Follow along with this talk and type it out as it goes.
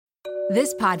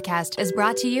This podcast is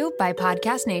brought to you by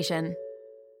Podcast Nation.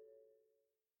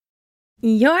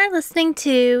 You're listening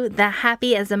to the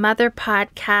Happy as a Mother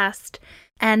podcast.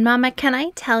 And Mama, can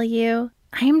I tell you,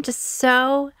 I am just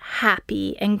so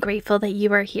happy and grateful that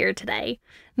you are here today.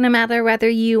 No matter whether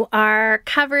you are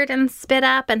covered in spit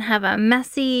up and have a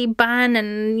messy bun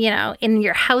and, in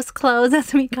your house clothes,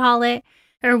 as we call it,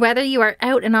 or whether you are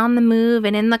out and on the move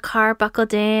and in the car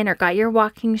buckled in or got your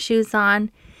walking shoes on.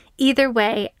 Either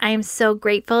way, I am so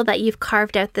grateful that you've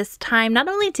carved out this time, not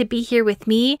only to be here with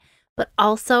me, but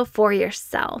also for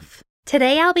yourself.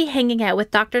 Today, I'll be hanging out with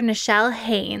Dr. Nichelle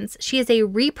Haynes. She is a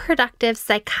reproductive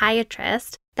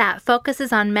psychiatrist that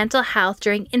focuses on mental health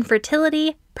during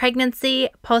infertility, pregnancy,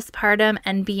 postpartum,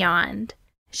 and beyond.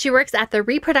 She works at the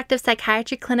Reproductive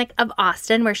Psychiatry Clinic of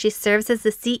Austin, where she serves as the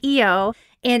CEO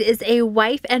and is a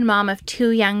wife and mom of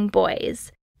 2 young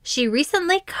boys. She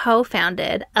recently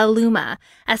co-founded Illuma,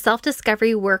 a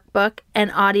self-discovery workbook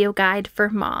and audio guide for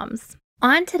moms.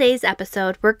 On today's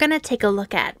episode, we're going to take a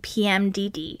look at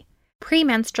PMDD,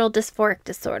 premenstrual dysphoric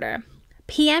disorder.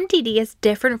 PMDD is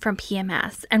different from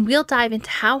PMS, and we'll dive into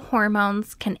how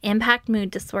hormones can impact mood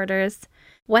disorders,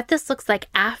 what this looks like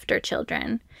after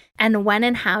children, and when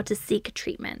and how to seek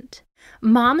treatment.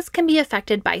 Moms can be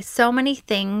affected by so many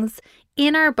things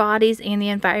in our bodies and the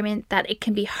environment that it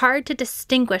can be hard to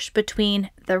distinguish between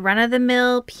the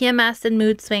run-of-the-mill PMS and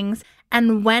mood swings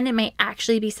and when it may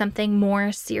actually be something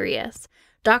more serious.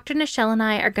 Dr. Nichelle and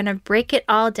I are going to break it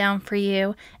all down for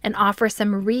you and offer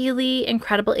some really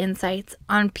incredible insights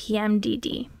on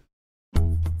PMDD.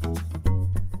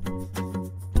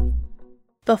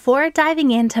 Before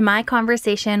diving into my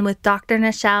conversation with Dr.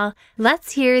 Nichelle,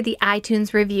 let's hear the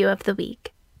iTunes review of the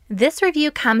week. This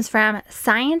review comes from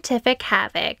Scientific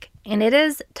Havoc, and it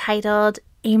is titled,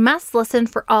 A Must Listen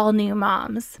for All New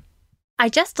Moms. I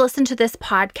just listened to this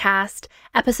podcast,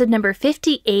 episode number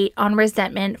 58 on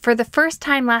resentment, for the first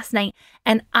time last night,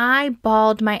 and I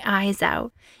bawled my eyes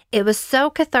out. It was so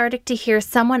cathartic to hear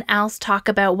someone else talk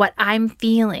about what I'm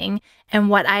feeling and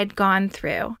what I'd gone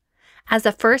through. As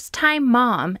a first-time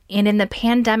mom, and in the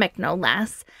pandemic no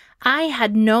less, I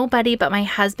had nobody but my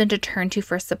husband to turn to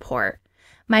for support.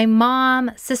 My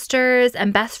mom, sisters,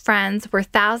 and best friends were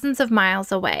thousands of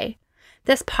miles away.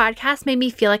 This podcast made me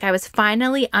feel like I was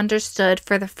finally understood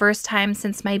for the first time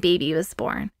since my baby was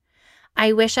born.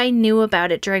 I wish I knew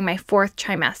about it during my 4th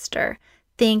trimester.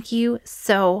 Thank you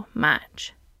so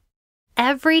much.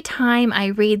 Every time I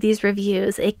read these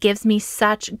reviews, it gives me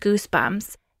such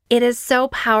goosebumps. It is so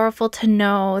powerful to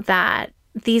know that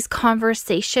these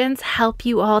conversations help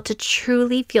you all to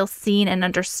truly feel seen and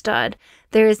understood.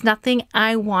 There is nothing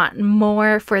I want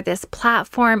more for this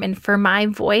platform and for my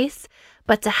voice,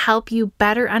 but to help you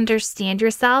better understand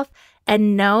yourself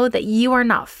and know that you are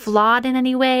not flawed in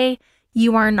any way,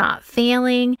 you are not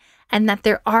failing, and that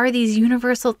there are these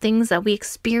universal things that we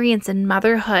experience in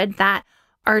motherhood that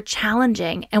are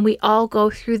challenging, and we all go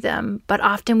through them, but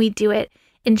often we do it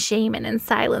in shame and in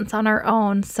silence on our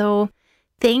own. So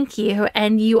thank you,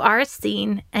 and you are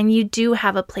seen, and you do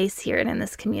have a place here and in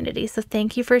this community. So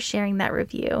thank you for sharing that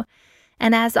review.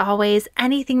 And as always,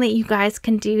 anything that you guys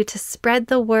can do to spread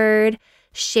the word,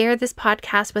 share this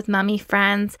podcast with mommy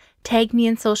friends, tag me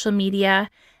in social media.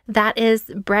 That is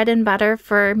bread and butter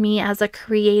for me as a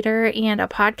creator and a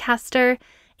podcaster.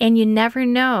 And you never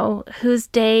know whose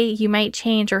day you might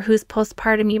change or whose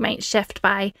postpartum you might shift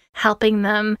by helping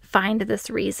them find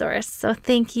this resource. So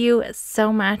thank you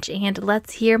so much. And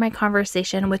let's hear my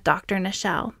conversation with Dr.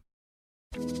 Nichelle.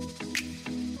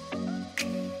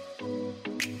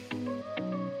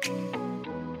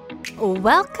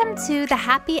 Welcome to the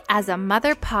Happy as a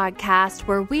Mother podcast,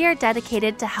 where we are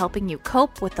dedicated to helping you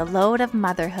cope with the load of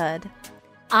motherhood.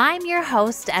 I'm your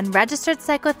host and registered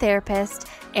psychotherapist,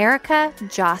 Erica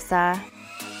Jossa.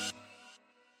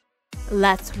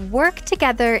 Let's work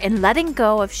together in letting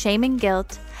go of shame and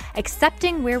guilt,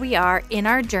 accepting where we are in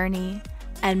our journey,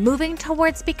 and moving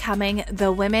towards becoming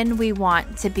the women we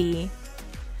want to be.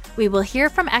 We will hear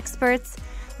from experts,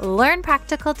 learn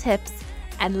practical tips,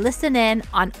 and listen in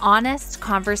on honest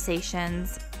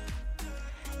conversations.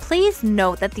 Please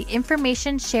note that the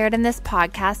information shared in this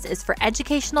podcast is for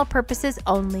educational purposes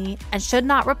only and should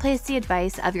not replace the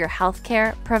advice of your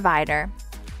healthcare provider.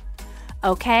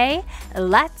 Okay,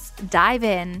 let's dive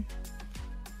in.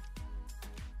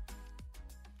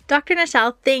 Dr.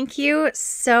 Nichelle, thank you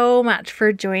so much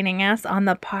for joining us on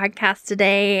the podcast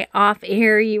today. Off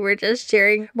air, you were just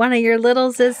sharing one of your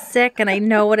littles is sick, and I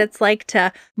know what it's like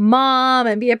to mom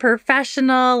and be a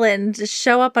professional and just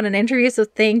show up on an interview. So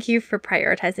thank you for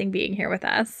prioritizing being here with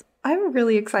us. I'm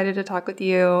really excited to talk with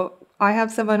you. I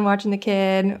have someone watching the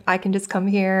kid. I can just come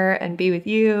here and be with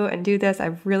you and do this.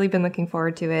 I've really been looking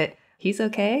forward to it. He's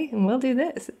okay, and we'll do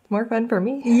this. It's more fun for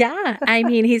me. Yeah. I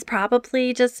mean, he's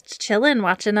probably just chilling,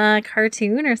 watching a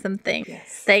cartoon or something.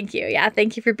 Yes. Thank you. Yeah.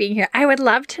 Thank you for being here. I would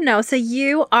love to know. So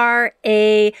you are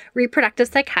a reproductive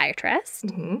psychiatrist,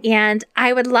 and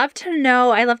I would love to know,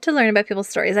 I love to learn about people's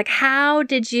stories. Like, how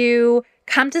did you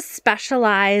come to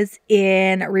specialize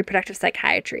in reproductive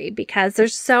psychiatry? Because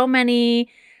there's so many,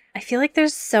 I feel like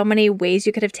there's so many ways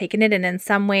you could have taken it. And in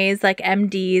some ways, like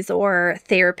MDs or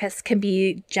therapists can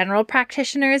be general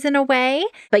practitioners in a way,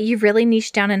 but you've really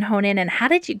niched down and honed in. And how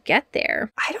did you get there?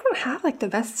 I don't have like the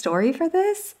best story for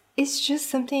this. It's just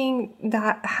something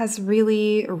that has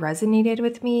really resonated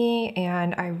with me.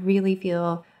 And I really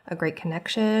feel a great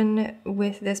connection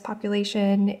with this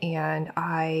population. And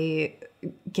I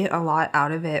get a lot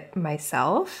out of it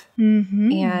myself.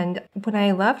 And when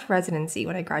I left residency,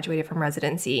 when I graduated from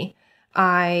residency,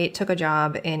 I took a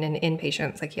job in an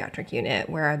inpatient psychiatric unit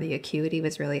where the acuity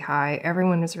was really high.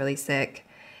 Everyone was really sick.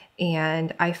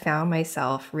 And I found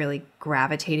myself really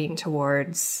gravitating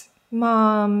towards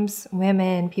moms,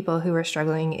 women, people who were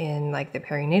struggling in like the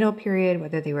perinatal period,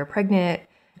 whether they were pregnant,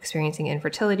 experiencing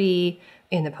infertility,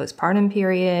 in the postpartum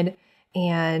period.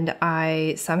 And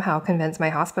I somehow convinced my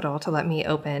hospital to let me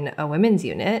open a women's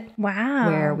unit. Wow.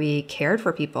 Where we cared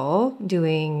for people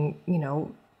doing,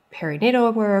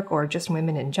 perinatal work or just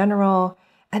women in general.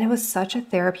 And it was such a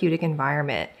therapeutic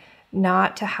environment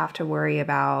not to have to worry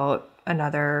about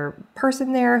another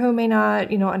person there who may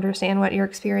not, understand what you're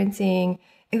experiencing.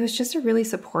 It was just a really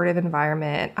supportive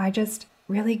environment. I just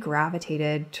really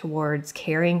gravitated towards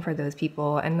caring for those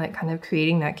people and like kind of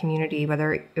creating that community,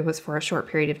 whether it was for a short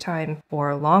period of time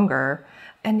or longer.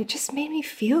 And it just made me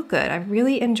feel good. I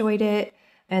really enjoyed it.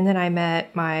 And then I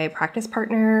met my practice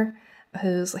partner,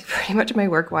 who's like pretty much my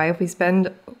work wife. We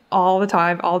spend all the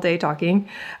time, all day talking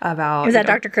about... Is that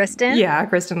Dr. Kristen? Yeah,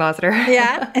 Kristen Lassiter.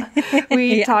 Yeah.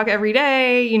 We talk every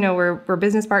day. We're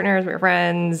business partners. We're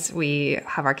friends. We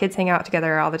have our kids hang out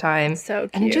together all the time. So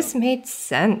cute. And it just made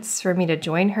sense for me to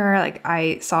join her. Like,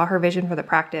 I saw her vision for the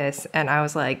practice and I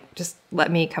was like, just let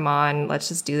me come on. Let's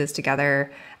just do this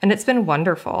together. And it's been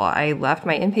wonderful. I left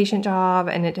my inpatient job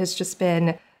and it has just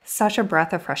been such a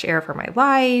breath of fresh air for my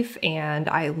life. And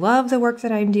I love the work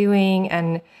that I'm doing.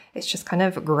 And it's just kind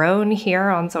of grown here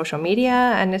on social media.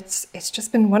 And it's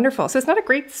just been wonderful. So it's not a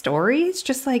great story. It's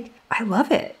just like, I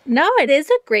love it. No, it is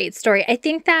a great story. I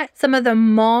think that some of the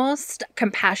most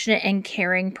compassionate and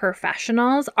caring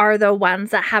professionals are the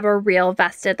ones that have a real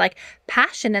vested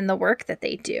passion in the work that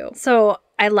they do. So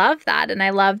I love that. And I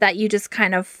love that you just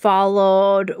kind of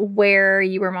followed where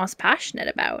you were most passionate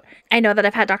about. I know that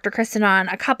I've had Dr. Kristen on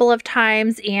a couple of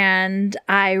times, and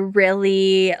I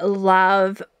really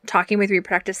love talking with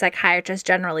reproductive psychiatrists,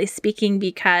 generally speaking,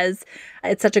 because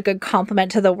it's such a good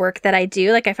complement to the work that I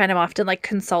do. I find I'm often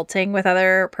consulting with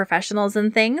other professionals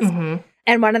and things.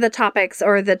 And one of the topics,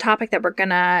 or the topic that we're going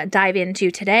to dive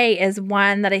into today, is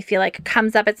one that I feel like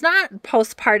comes up. It's not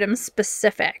postpartum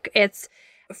specific. It's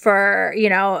for,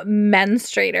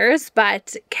 menstruators,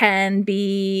 but can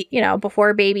be,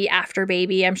 before baby, after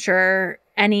baby. I'm sure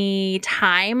any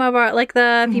time of our,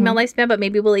 the female lifespan, but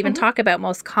maybe we'll even talk about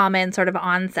most common sort of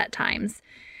onset times.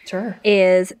 Sure.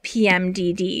 Is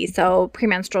PMDD, so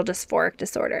premenstrual dysphoric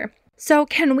disorder. So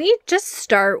can we just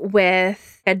start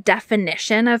with a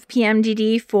definition of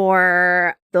PMDD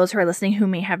for those who are listening who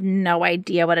may have no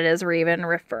idea what it is we're even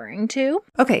referring to?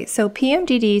 Okay, so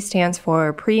PMDD stands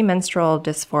for premenstrual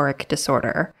dysphoric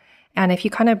disorder. And if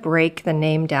you kind of break the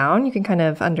name down, you can kind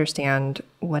of understand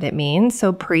what it means.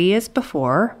 So pre is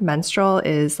before, menstrual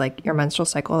is your menstrual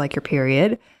cycle, your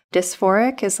period.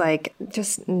 Dysphoric is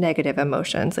just negative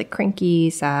emotions, cranky,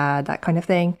 sad, that kind of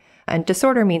thing. And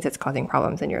disorder means it's causing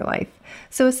problems in your life.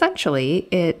 So essentially,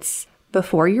 it's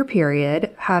before your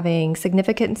period, having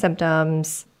significant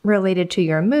symptoms related to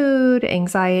your mood,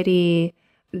 anxiety,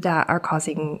 that are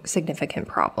causing significant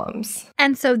problems.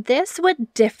 And so this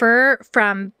would differ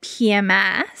from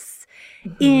PMS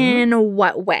in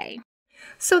what way?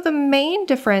 So the main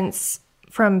difference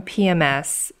from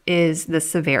PMS is the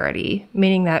severity,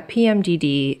 meaning that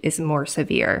PMDD is more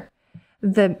severe.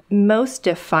 The most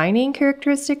defining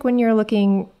characteristic when you're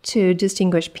looking to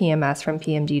distinguish PMS from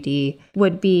PMDD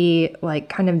would be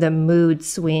kind of the mood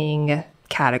swing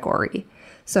category.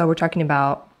 So we're talking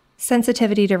about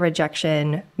sensitivity to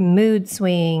rejection, mood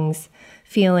swings,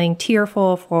 feeling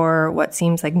tearful for what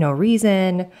seems like no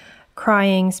reason,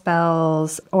 crying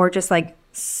spells, or just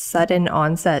sudden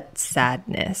onset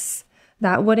sadness.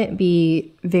 That wouldn't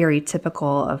be very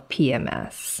typical of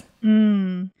PMS.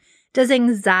 Does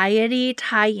anxiety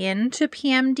tie into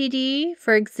PMDD?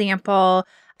 For example,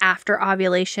 after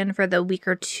ovulation for the week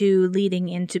or two leading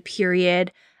into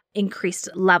period, increased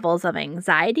levels of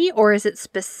anxiety, or is it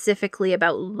specifically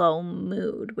about low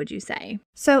mood, would you say?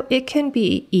 So it can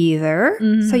be either.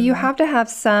 So you have to have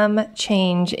some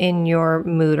change in your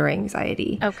mood or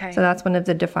anxiety. Okay. So that's one of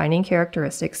the defining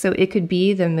characteristics. So it could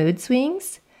be the mood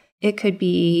swings. It could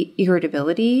be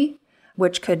irritability,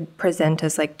 which could present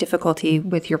as like difficulty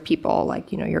with your people,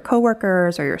 like, your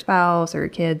coworkers or your spouse or your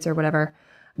kids or whatever.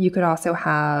 You could also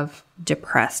have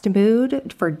depressed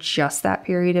mood for just that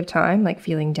period of time, like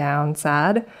feeling down,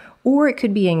 sad, or it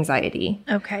could be anxiety.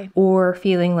 Okay. Or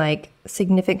feeling like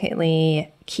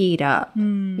significantly keyed up.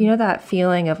 That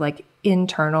feeling of like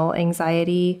internal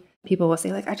anxiety. People will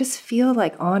say like, I just feel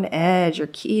like on edge or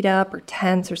keyed up or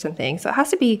tense or something. So it has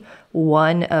to be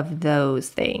one of those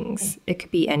things. It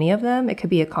could be any of them. It could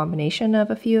be a combination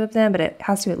of a few of them, but it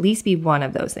has to at least be one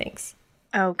of those things.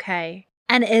 Okay.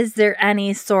 And is there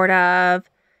any sort of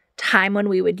time when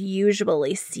we would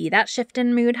usually see that shift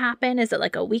in mood happen? Is it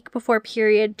like a week before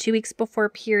period, 2 weeks before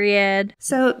period?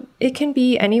 So it can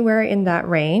be anywhere in that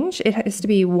range. It has to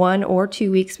be 1 or 2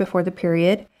 weeks before the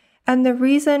period. And the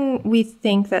reason we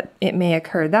think that it may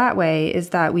occur that way is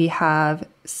that we have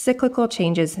cyclical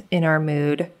changes in our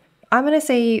mood. I'm going to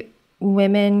say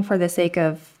women for the sake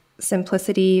of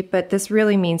simplicity, but this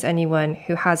really means anyone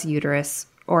who has a uterus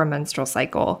or a menstrual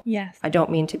cycle. Yes. I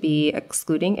don't mean to be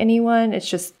excluding anyone. It's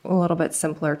just a little bit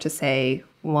simpler to say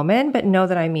woman, but know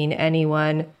that I mean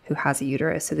anyone who has a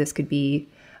uterus. So this could be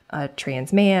a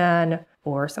trans man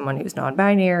or someone who's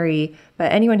non-binary,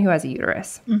 but anyone who has a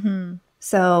uterus.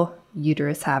 So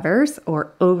uterus havers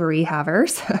or ovary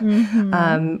havers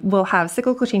will have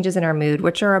cyclical changes in our mood,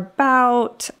 which are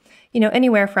about,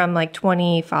 anywhere from like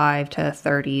 25 to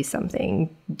 30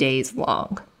 something days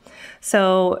long.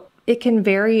 So it can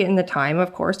vary in the time,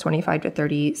 of course, 25 to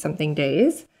 30 something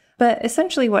days. But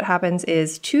essentially what happens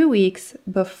is 2 weeks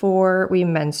before we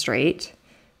menstruate,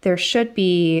 there should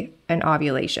be an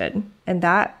ovulation. And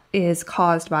that is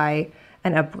caused by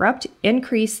an abrupt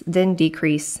increase, then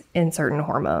decrease in certain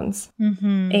hormones.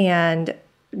 And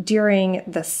during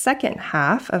the second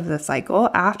half of the cycle,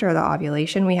 after the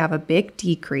ovulation, we have a big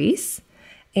decrease.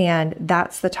 And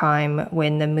that's the time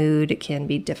when the mood can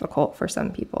be difficult for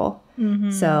some people.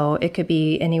 So it could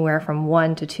be anywhere from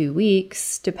 1 to 2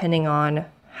 weeks, depending on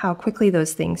how quickly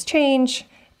those things change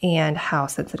and how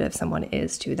sensitive someone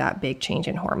is to that big change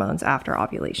in hormones after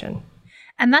ovulation.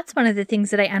 And that's one of the things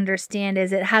that I understand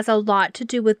is it has a lot to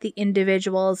do with the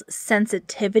individual's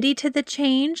sensitivity to the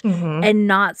change and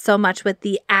not so much with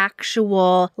the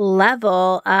actual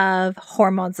level of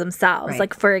hormones themselves. Right.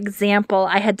 Like, for example,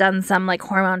 I had done some like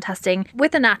hormone testing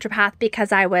with a naturopath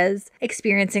because I was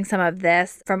experiencing some of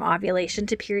this from ovulation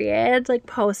to period, like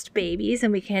post babies,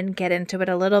 and we can get into it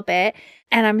a little bit.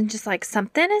 And I'm just like,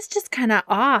 something is just kind of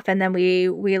off. And then we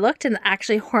looked, and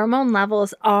actually hormone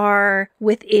levels are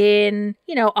within,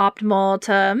 optimal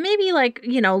to maybe like,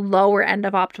 lower end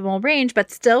of optimal range,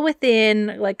 but still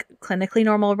within like clinically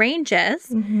normal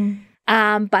ranges.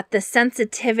 But the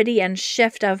sensitivity and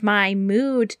shift of my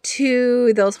mood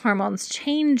to those hormones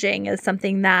changing is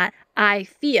something that I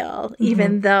feel,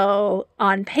 even though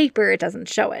on paper it doesn't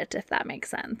show it, if that makes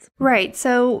sense. Right.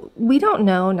 So we don't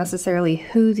know necessarily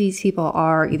who these people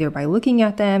are, either by looking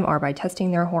at them or by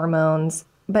testing their hormones.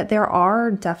 But there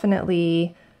are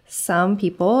definitely some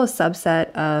people, a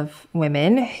subset of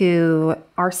women, who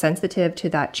are sensitive to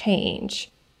that change.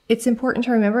 It's important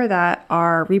to remember that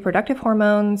our reproductive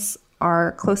hormones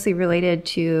are closely related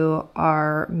to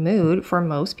our mood for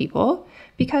most people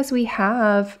because we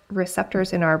have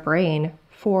receptors in our brain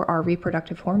for our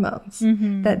reproductive hormones,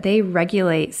 that they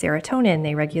regulate serotonin,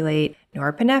 they regulate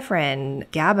norepinephrine,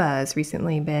 GABA has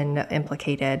recently been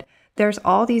implicated. There's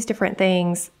all these different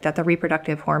things that the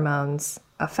reproductive hormones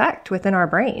affect within our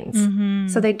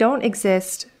brains. So they don't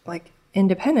exist like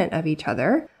independent of each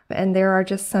other. And there are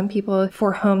just some people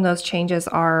for whom those changes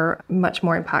are much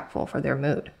more impactful for their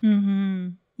mood.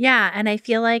 Yeah. And I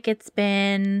feel like it's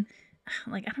been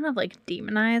like, I don't know if like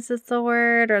demonized is the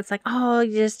word, or it's like, oh,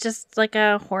 it's just like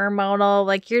a hormonal,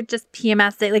 like you're just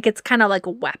PMS. Like it's kind of like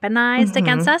weaponized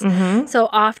against us. So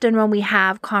often when we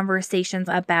have conversations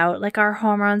about like our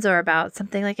hormones or about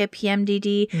something like a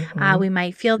PMDD, we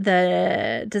might feel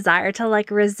the desire to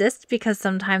like resist because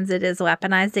sometimes it is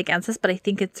weaponized against us. But I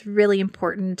think it's really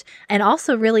important and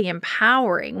also really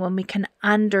empowering when we can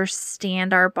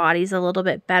understand our bodies a little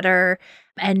bit better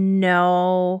and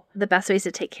know the best ways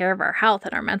to take care of our health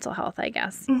and our mental health, I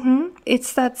guess.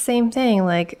 It's that same thing,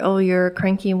 like, oh, you're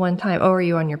cranky one time. Oh, are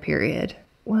you on your period?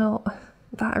 Well,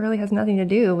 that really has nothing to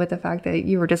do with the fact that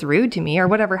you were just rude to me or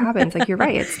whatever happens. Like, you're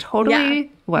right. It's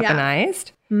totally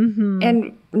weaponized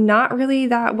and not really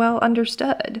that well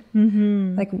understood.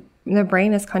 Like, the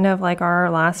brain is kind of like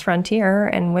our last frontier,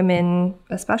 and women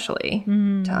especially,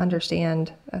 to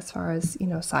understand as far as,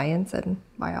 science and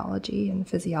biology and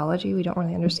physiology. We don't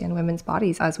really understand women's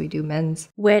bodies as we do men's.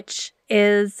 Which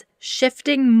is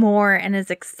shifting more and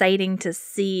is exciting to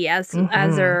see as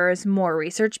there's more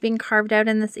research being carved out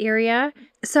in this area.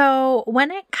 So when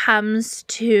it comes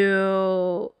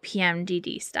to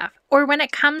PMDD stuff, or when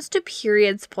it comes to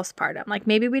periods postpartum, like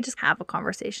maybe we just have a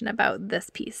conversation about this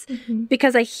piece,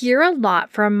 because I hear a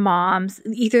lot from moms,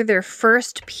 either their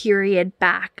first period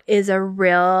back is a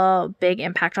real big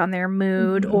impact on their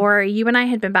mood, or you and I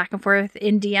had been back and forth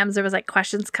in DMs. There was like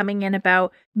questions coming in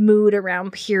about mood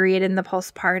around period in the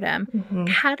postpartum.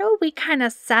 How do we kind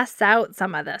of suss out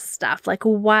some of this stuff? Like,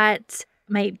 what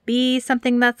might be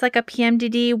something that's like a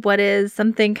PMDD? What is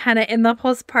something kind of in the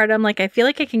postpartum? Like, I feel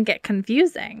like it can get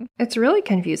confusing. It's really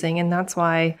confusing. And that's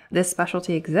why this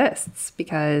specialty exists,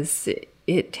 because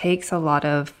it takes a lot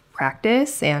of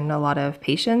practice and a lot of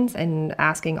patience and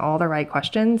asking all the right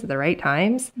questions at the right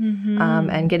times,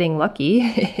 and getting lucky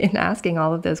in asking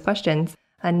all of those questions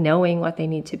and knowing what they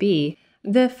need to be.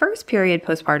 The first period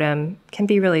postpartum can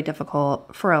be really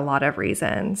difficult for a lot of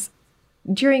reasons.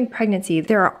 During pregnancy,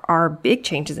 there are big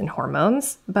changes in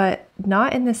hormones, but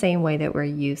not in the same way that we're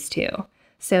used to.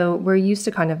 So we're used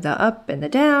to kind of the up and the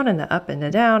down and the up and the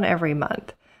down every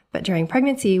month. But during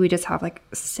pregnancy, we just have like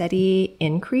steady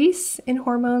increase in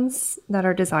hormones that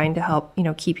are designed to help,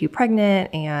 keep you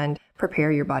pregnant and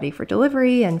prepare your body for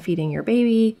delivery and feeding your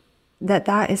baby.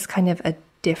 That is kind of a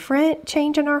different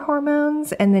change in our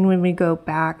hormones. And then when we go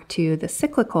back to the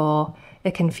cyclical,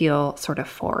 it can feel sort of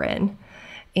foreign.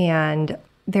 And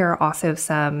there are also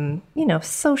some,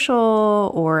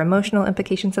 social or emotional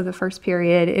implications of the first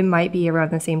period. It might be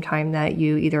around the same time that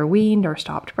you either weaned or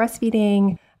stopped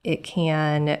breastfeeding. It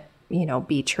can,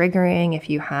 be triggering if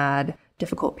you had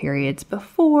difficult periods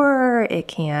before. It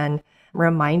can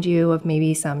remind you of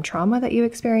maybe some trauma that you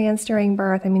experienced during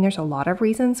birth. I mean, there's a lot of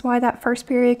reasons why that first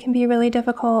period can be really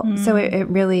difficult. So it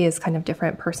really is kind of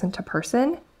different person to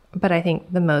person. But I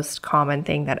think the most common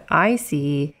thing that I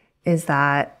see is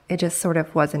that it just sort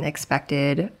of wasn't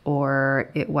expected,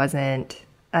 or it wasn't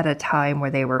at a time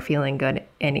where they were feeling good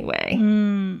anyway,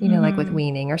 like with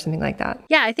weaning or something like that.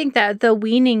 Yeah, I think that the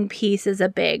weaning piece is a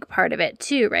big part of it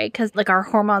too, right? Because like our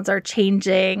hormones are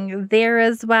changing there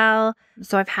as well.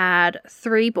 So I've had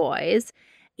 3 boys,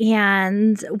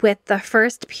 and with the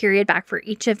first period back for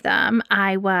each of them,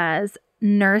 I was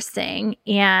nursing,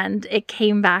 and it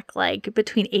came back like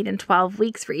between 8 and 12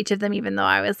 weeks for each of them, even though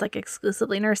I was like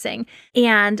exclusively nursing.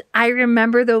 And I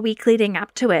remember the week leading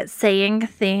up to it saying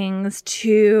things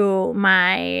to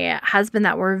my husband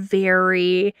that were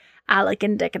very like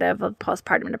indicative of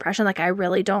postpartum depression. Like, I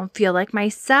really don't feel like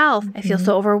myself. I feel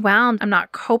so overwhelmed. I'm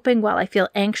not coping well. I feel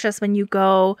anxious when you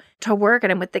go to work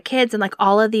and I'm with the kids, and like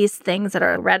all of these things that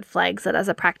are red flags that as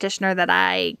a practitioner that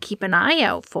I keep an eye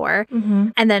out for.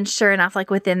 And then sure enough, like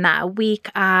within that week,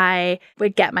 I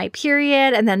would get my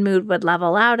period and then mood would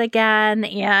level out again.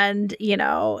 And,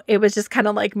 it was just kind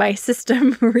of like my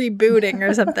system rebooting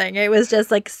or something. It was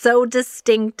just like so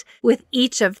distinct with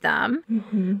each of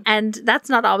them. And that's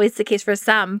not always the case for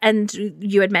some. And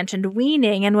you had mentioned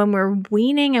weaning. And when we're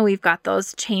weaning and we've got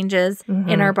those changes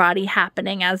in our body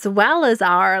happening, as well as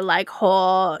our like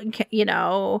whole,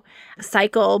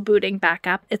 cycle booting back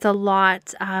up, it's a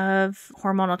lot of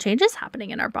hormonal changes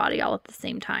happening in our body all at the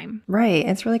same time. Right.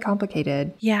 It's really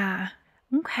complicated. Yeah.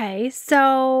 Okay.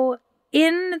 So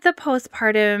in the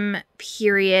postpartum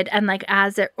period, and like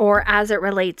as it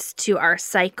relates to our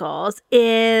cycles,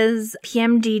 is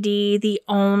PMDD the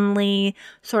only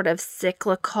sort of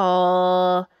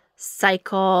cyclical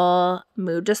cycle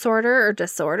mood disorder,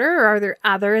 or are there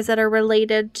others that are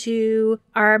related to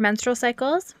our menstrual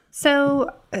cycles?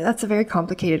 So that's a very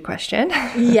complicated question.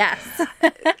 Yes.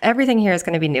 Everything here is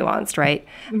going to be nuanced, right?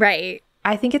 Right.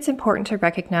 I think it's important to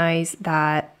recognize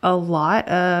that a lot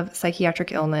of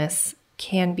psychiatric illness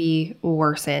can be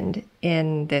worsened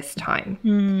in this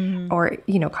time, or,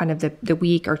 kind of the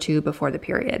week or two before the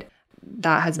period.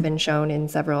 That has been shown in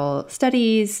several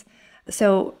studies.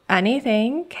 So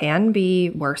anything can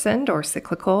be worsened or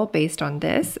cyclical based on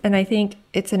this. And I think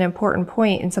it's an important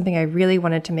point, and something I really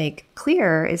wanted to make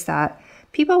clear is that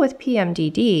people with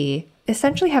PMDD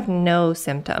essentially have no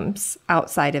symptoms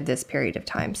outside of this period of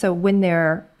time. So when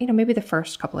they're, maybe the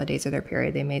first couple of days of their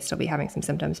period, they may still be having some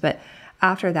symptoms, but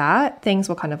after that, things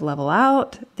will kind of level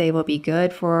out. They will be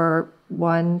good for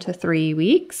 1 to 3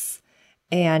 weeks.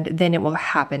 and then it will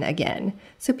happen again.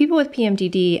 So people with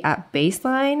PMDD at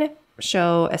baseline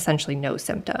show essentially no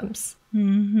symptoms.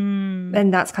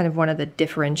 And that's kind of one of the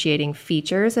differentiating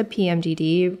features of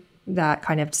PMDD that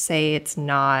kind of say it's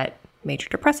not major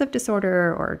depressive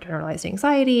disorder or generalized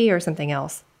anxiety or something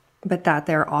else, but that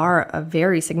there are a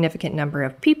very significant number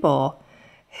of people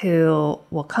who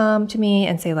will come to me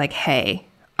and say like, hey,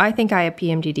 I think I have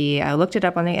PMDD. I looked it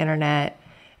up on the internet,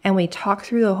 and we talk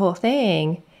through the whole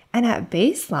thing. And at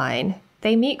baseline,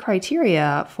 they meet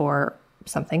criteria for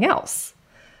something else.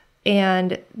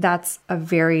 And that's a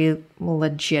very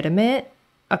legitimate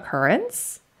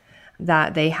occurrence,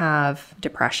 that they have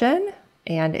depression,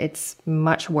 and it's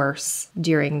much worse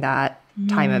during that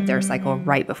time of their cycle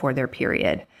right before their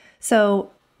period.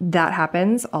 So that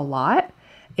happens a lot.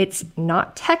 It's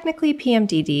not technically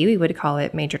PMDD. We would call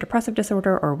it major depressive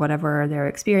disorder or whatever they're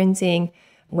experiencing,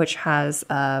 which has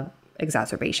a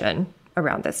exacerbation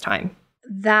around this time.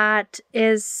 That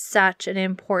is such an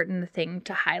important thing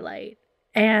to highlight,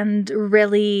 and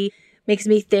really makes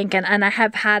me think, and I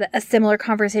have had a similar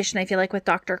conversation, I feel like, with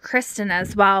Dr. Kristen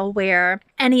as well, where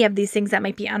any of these things that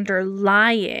might be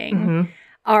underlying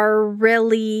are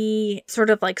really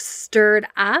sort of like stirred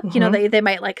up. You know, they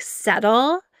might like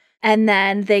settle, and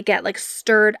then they get like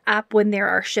stirred up when there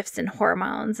are shifts in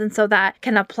hormones. And so that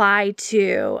can apply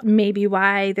to maybe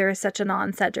why there is such an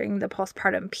onset during the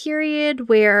postpartum period,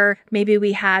 where maybe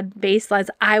we had baselines.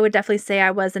 I would definitely say I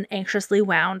was an anxiously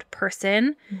wound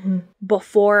person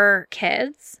before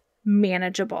kids,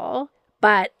 manageable.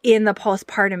 But in the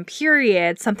postpartum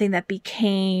period, something that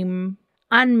became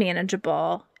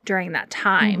unmanageable during that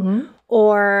time.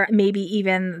 Or maybe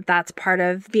even that's part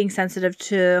of being sensitive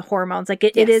to hormones. Like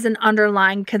it is an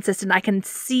underlying consistent. I can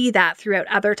see that throughout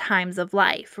other times of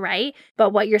life, right? But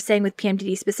what you're saying with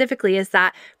PMDD specifically is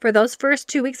that for those first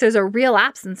 2 weeks, there's a real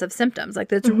absence of symptoms.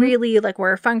 Like it's really like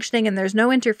we're functioning and there's no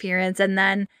interference. And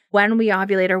then when we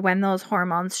ovulate or when those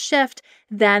hormones shift,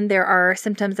 then there are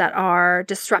symptoms that are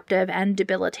disruptive and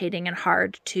debilitating and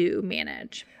hard to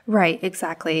manage. Right,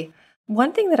 exactly.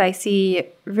 One thing that I see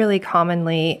really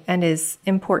commonly and is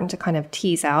important to kind of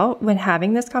tease out when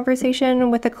having this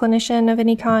conversation with a clinician of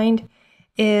any kind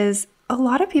is a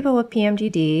lot of people with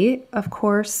PMDD, of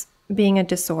course, being a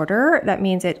disorder, that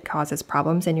means it causes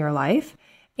problems in your life.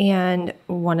 And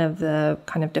one of the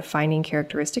kind of defining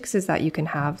characteristics is that you can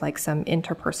have like some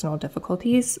interpersonal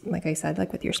difficulties, like I said,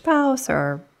 like with your spouse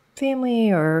or family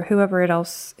or whoever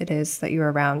else it is that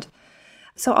you're around.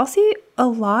 So I'll see a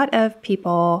lot of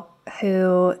people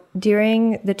who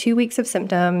during the 2 weeks of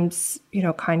symptoms, you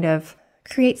know, kind of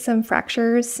create some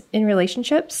fractures in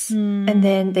relationships. And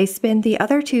then they spend the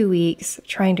other 2 weeks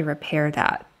trying to repair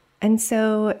that. And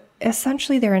so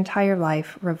essentially their entire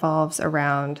life revolves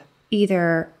around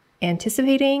either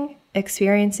anticipating,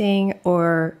 experiencing,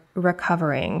 or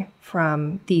recovering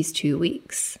from these 2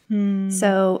 weeks.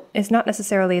 So it's not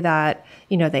necessarily that,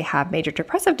 you know, they have major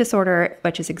depressive disorder,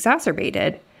 which is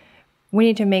exacerbated. We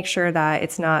need to make sure that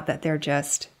it's not that they're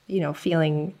just, you know,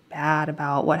 feeling bad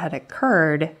about what had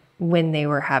occurred when they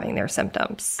were having their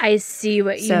symptoms. I see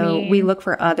what you mean. So we look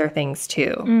for other things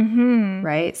too,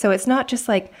 right? So it's not just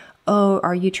like, oh,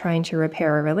 are you trying to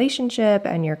repair a relationship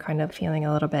and you're kind of feeling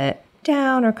a little bit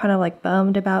down or kind of like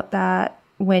bummed about that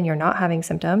when you're not having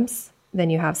symptoms, then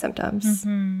you have symptoms,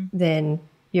 then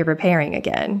you're repairing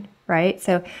again, right?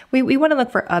 So we want to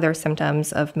look for other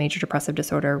symptoms of major depressive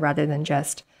disorder rather than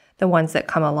just the ones that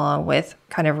come along with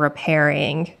kind of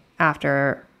repairing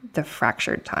after the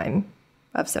fractured time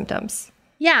of symptoms.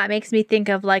 Yeah, it makes me think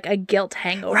of like a guilt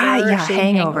hangover. Right, yeah,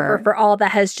 hangover for all that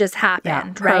has just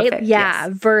happened, yeah, right? Perfect, yeah,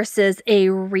 yes. Versus a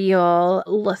real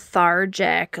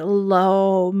lethargic,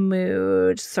 low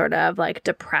mood, sort of like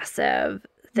depressive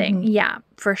thing. Yeah,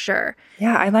 for sure.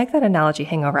 Yeah, I like that analogy,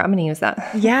 hangover. I'm going to use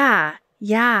that. Yeah.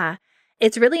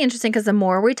 It's really interesting because the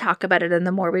more we talk about it and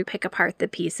the more we pick apart the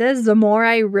pieces, the more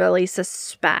I really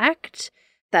suspect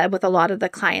that with a lot of the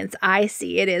clients I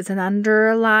see, it is an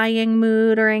underlying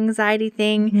mood or anxiety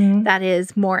thing that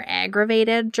is more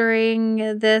aggravated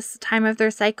during this time of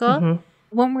their cycle.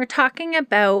 When we're talking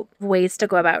about ways to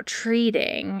go about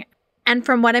treating, and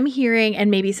from what I'm hearing,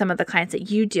 and maybe some of the clients that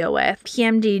you deal with,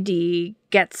 PMDD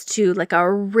gets to like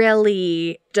a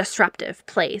really disruptive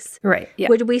place. Right. Yeah.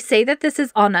 Would we say that this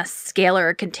is on a scale or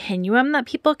a continuum that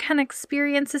people can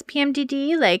experience as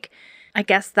PMDD? Like, I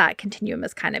guess that continuum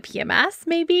is kind of PMS,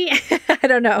 maybe? I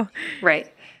don't know.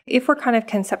 Right. If we're kind of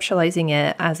conceptualizing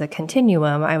it as a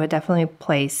continuum, I would definitely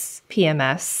place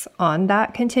PMS on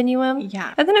that continuum.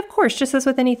 Yeah. And then, of course, just as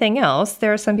with anything else,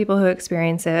 there are some people who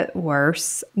experience it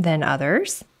worse than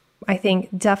others. I think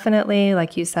definitely,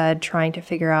 like you said, trying to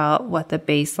figure out what the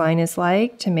baseline is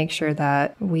like to make sure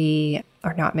that we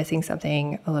are not missing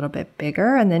something a little bit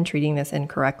bigger and then treating this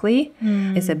incorrectly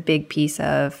is a big piece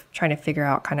of trying to figure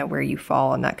out kind of where you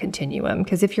fall on that continuum.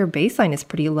 Because if your baseline is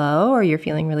pretty low or you're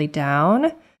feeling really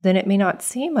down, then it may not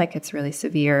seem like it's really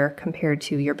severe compared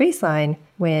to your baseline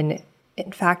when,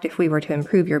 in fact, if we were to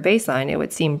improve your baseline, it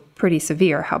would seem pretty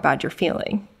severe how bad you're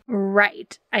feeling.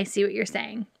 Right. I see what you're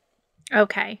saying.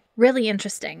 Okay. Really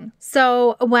interesting.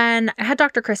 So when I had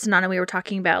Dr. Kristen on and we were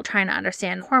talking about trying to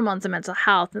understand hormones and mental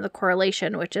health and the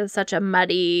correlation, which is such a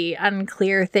muddy,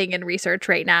 unclear thing in research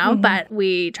right now, but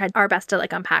we tried our best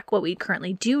to unpack what we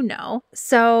currently do know.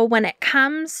 So when it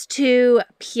comes to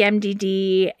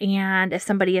PMDD and if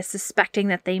somebody is suspecting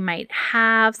that they might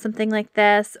have something like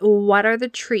this, what are the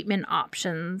treatment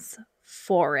options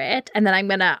for it? And then I'm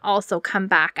going to also come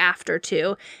back after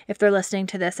too, if they're listening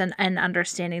to this and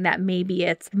understanding that maybe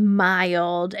it's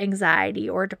mild anxiety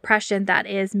or depression that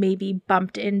is maybe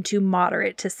bumped into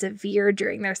moderate to severe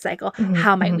during their cycle.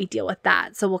 How might we deal with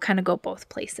that? So we'll kind of go both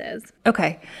places.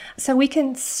 Okay. So we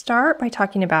can start by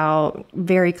talking about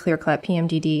very clear-cut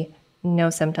PMDD, no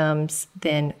symptoms,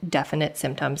 then definite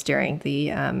symptoms during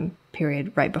the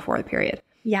period right before the period.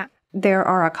 Yeah. There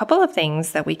are a couple of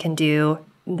things that we can do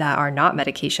that are not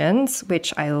medications,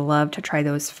 which I love to try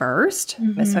those first,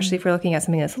 especially if we're looking at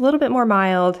something that's a little bit more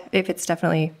mild. If it's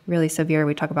definitely really severe,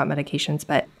 we talk about medications,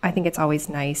 but I think it's always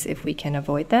nice if we can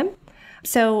avoid them.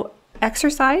 So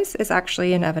exercise is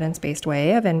actually an evidence-based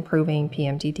way of improving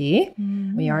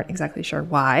PMDD. We aren't exactly sure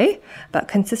why, but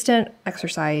consistent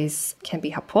exercise can be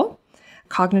helpful.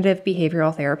 Cognitive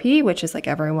behavioral therapy, which is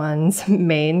everyone's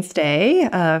mainstay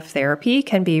of therapy,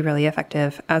 can be really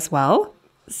effective as well.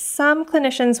 Some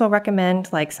clinicians will recommend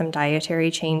some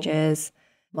dietary changes,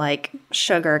 like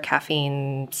sugar,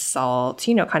 caffeine, salt,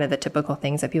 kind of the typical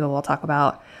things that people will talk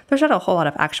about. There's not a whole lot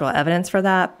of actual evidence for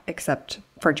that, except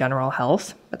for general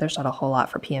health, but there's not a whole lot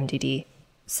for PMDD.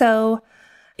 So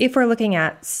if we're looking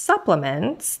at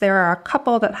supplements, there are a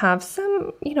couple that have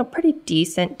some, pretty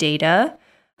decent data.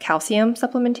 Calcium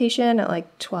supplementation at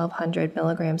 1,200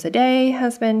 milligrams a day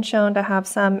has been shown to have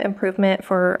some improvement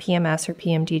for PMS or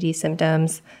PMDD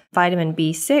symptoms. Vitamin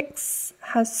B6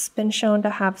 has been shown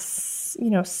to have,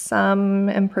 some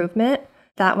improvement.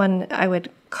 That one I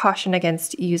would caution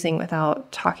against using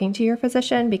without talking to your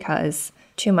physician because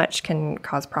too much can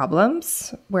cause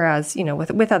problems. Whereas,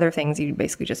 with other things, you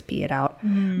basically just pee it out.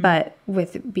 But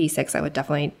with B6, I would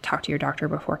definitely talk to your doctor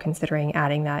before considering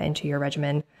adding that into your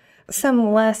regimen.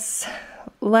 Some less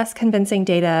convincing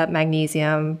data,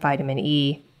 magnesium, vitamin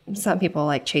E. Some people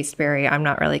like chasteberry. I'm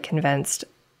not really convinced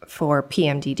for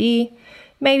PMDD.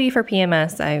 Maybe for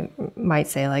PMS, I might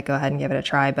say go ahead and give it a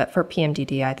try. But for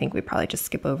PMDD, I think we probably just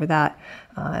skip over that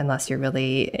unless you're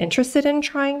really interested in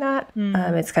trying that.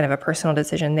 It's kind of a personal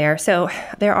decision there. So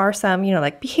there are some,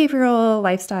 behavioral,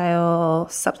 lifestyle,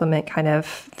 supplement kind of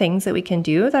things that we can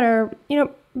do that are,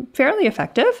 fairly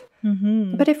effective.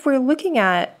 But if we're looking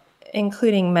at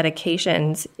including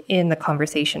medications in the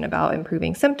conversation about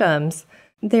improving symptoms,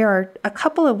 there are a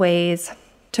couple of ways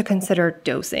to consider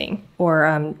dosing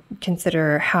or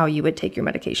consider how you would take your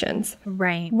medications.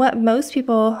 Right. What most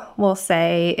people will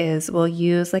say is we'll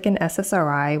use an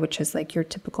SSRI, which is your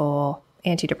typical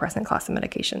antidepressant class of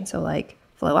medication. So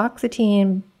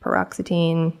fluoxetine,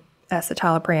 paroxetine,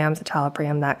 escitalopram,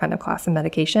 citalopram, that kind of class of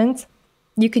medications.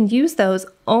 You can use those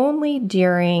only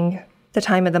during the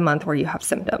time of the month where you have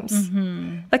symptoms.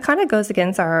 That kind of goes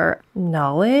against our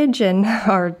knowledge and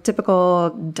our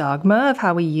typical dogma of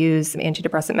how we use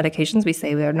antidepressant medications. We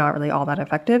say they're not really all that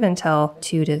effective until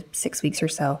 2 to 6 weeks or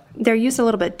so. They're used a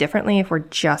little bit differently if we're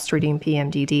just treating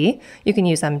PMDD. You can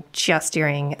use them just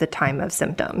during the time of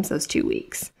symptoms, those 2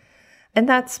 weeks. And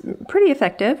that's pretty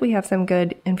effective. We have some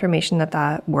good information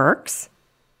that works.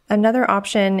 Another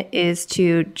option is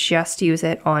to just use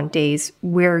it on days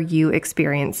where you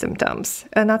experience symptoms.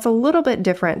 And that's a little bit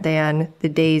different than the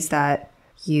days that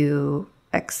you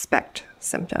expect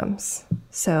symptoms.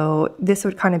 So this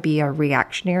would kind of be a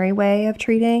reactionary way of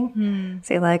treating.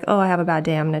 Say oh, I have a bad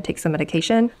day, I'm going to take some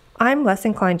medication. I'm less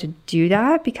inclined to do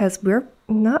that because we're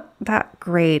not that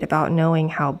great about knowing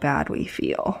how bad we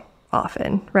feel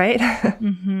often, right?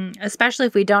 Especially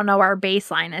if we don't know our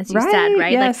baseline, as you said,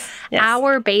 right? Yes.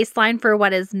 Our baseline for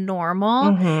what is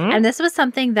normal. And this was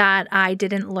something that I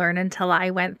didn't learn until I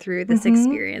went through this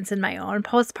experience in my own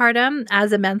postpartum.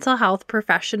 As a mental health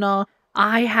professional,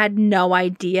 I had no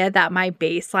idea that my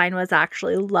baseline was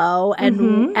actually low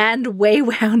and way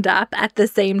wound up at the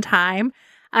same time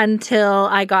until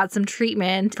I got some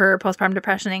treatment for postpartum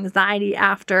depression and anxiety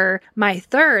after my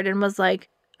third and was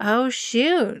oh,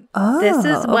 shoot. Oh. This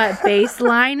is what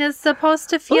baseline is supposed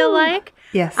to feel like?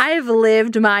 Yes. I've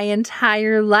lived my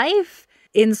entire life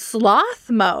in sloth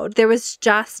mode. There was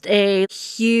just a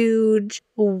huge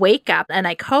wake up, and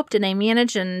I coped and I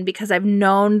managed, and because I've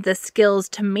known the skills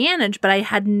to manage, but I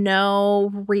had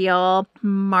no real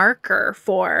marker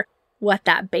for what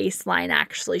that baseline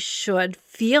actually should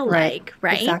feel like,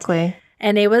 right? Exactly.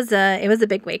 And it was a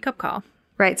big wake up call.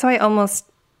 Right. So I almost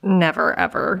never,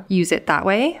 ever use it that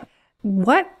way.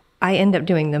 What I end up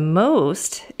doing the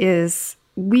most is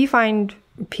we find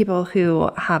people who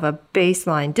have a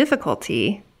baseline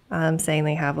difficulty, saying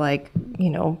they have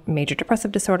major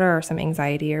depressive disorder or some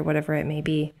anxiety or whatever it may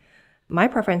be. My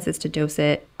preference is to dose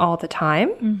it all the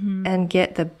time and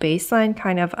get the baseline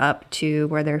kind of up to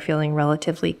where they're feeling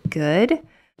relatively good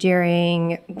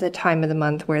during the time of the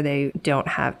month where they don't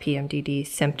have PMDD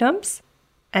symptoms.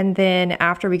 And then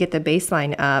after we get the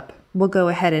baseline up, we'll go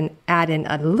ahead and add in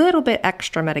a little bit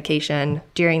extra medication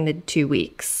during the 2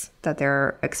 weeks that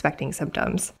they're expecting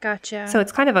symptoms. Gotcha. So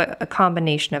it's kind of a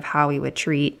combination of how we would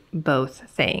treat both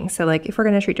things. So if we're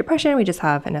going to treat depression, we just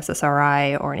have an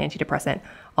SSRI or an antidepressant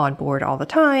on board all the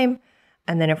time.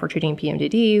 And then if we're treating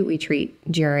PMDD, we treat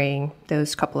during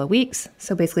those couple of weeks.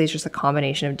 So basically it's just a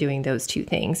combination of doing those two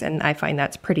things. And I find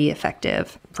that's pretty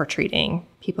effective for treating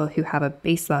people who have a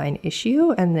baseline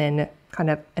issue and then kind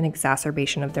of an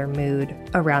exacerbation of their mood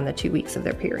around the 2 weeks of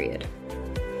their period.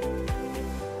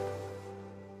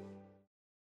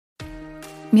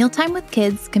 Mealtime with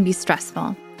kids can be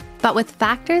stressful, but with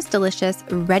Factor's delicious,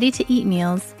 ready-to-eat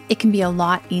meals, it can be a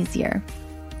lot easier.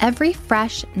 Every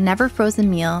fresh, never frozen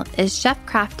meal is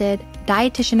chef-crafted,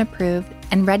 dietitian approved,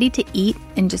 and ready to eat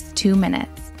in just 2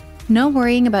 minutes. No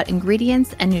worrying about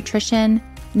ingredients and nutrition,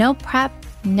 no prep,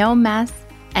 no mess,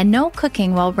 and no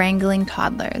cooking while wrangling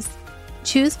toddlers.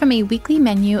 Choose from a weekly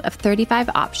menu of 35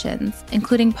 options,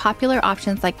 including popular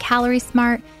options like Calorie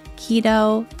Smart,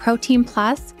 Keto, Protein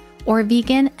Plus, or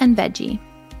Vegan and Veggie.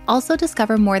 Also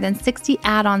discover more than 60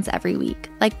 add-ons every week,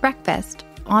 like breakfast,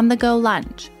 on-the-go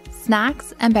lunch,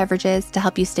 snacks, and beverages to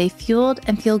help you stay fueled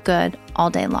and feel good all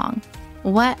day long.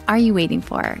 What are you waiting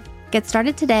for? Get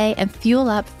started today and fuel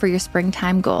up for your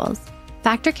springtime goals.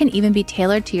 Factor can even be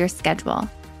tailored to your schedule.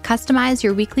 Customize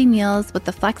your weekly meals with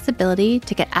the flexibility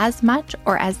to get as much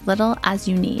or as little as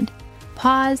you need.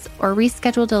 Pause or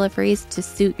reschedule deliveries to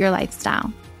suit your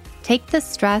lifestyle. Take the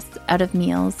stress out of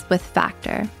meals with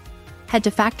Factor. Head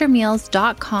to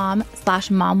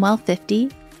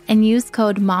factormeals.com/momwell50 and use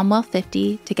code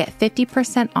momwell50 to get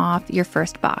 50% off your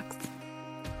first box.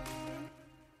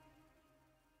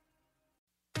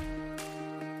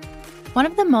 One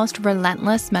of the most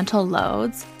relentless mental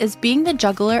loads is being the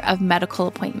juggler of medical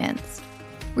appointments.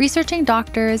 Researching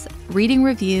doctors, reading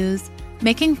reviews,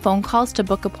 making phone calls to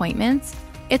book appointments,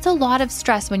 it's a lot of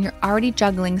stress when you're already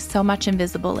juggling so much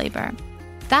invisible labor.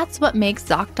 That's what makes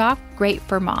ZocDoc great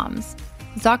for moms.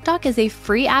 ZocDoc is a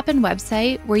free app and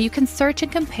website where you can search and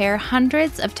compare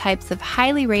hundreds of types of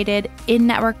highly rated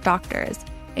in-network doctors,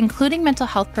 including mental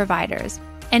health providers,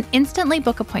 and instantly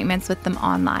book appointments with them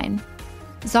online.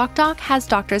 ZocDoc has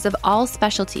doctors of all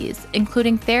specialties,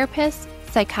 including therapists,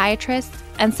 psychiatrists,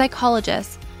 and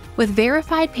psychologists, with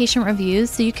verified patient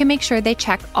reviews so you can make sure they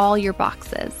check all your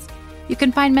boxes. You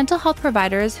can find mental health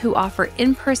providers who offer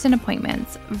in-person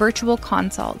appointments, virtual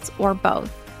consults, or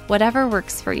both, whatever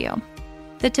works for you.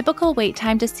 The typical wait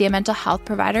time to see a mental health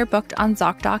provider booked on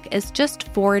ZocDoc is just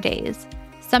 4 days.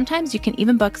 Sometimes you can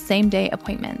even book same-day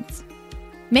appointments.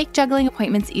 Make juggling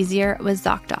appointments easier with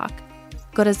ZocDoc.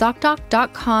 Go to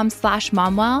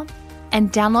ZocDoc.com/momwell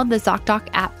and download the ZocDoc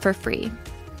app for free.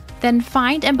 Then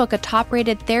find and book a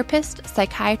top-rated therapist,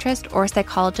 psychiatrist, or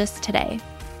psychologist today.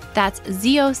 That's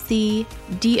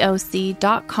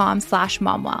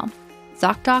ZocDoc.com/momwell.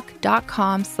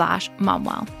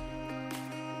 ZocDoc.com/momwell.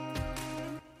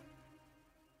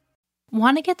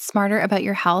 Want to get smarter about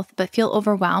your health but feel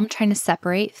overwhelmed trying to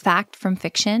separate fact from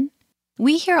fiction?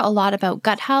 We hear a lot about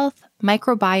gut health,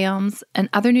 microbiomes, and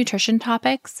other nutrition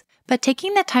topics, but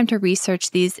taking the time to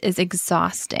research these is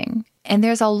exhausting, and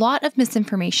there's a lot of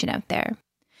misinformation out there.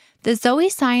 The Zoe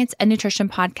Science and Nutrition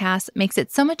podcast makes it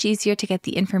so much easier to get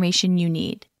the information you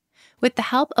need. With the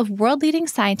help of world-leading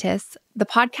scientists, the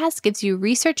podcast gives you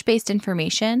research-based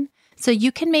information so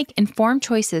you can make informed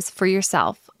choices for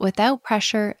yourself without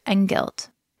pressure and guilt.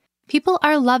 People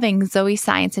are loving Zoe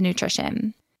Science and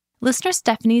Nutrition. Listener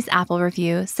Stephanie's Apple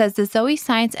review says the Zoe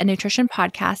Science and Nutrition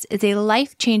podcast is a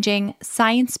life-changing,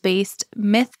 science-based,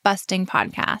 myth-busting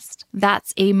podcast.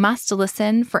 That's a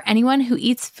must-listen for anyone who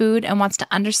eats food and wants to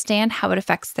understand how it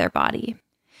affects their body.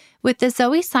 With the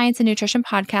Zoe Science and Nutrition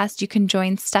podcast, you can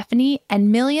join Stephanie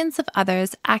and millions of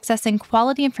others accessing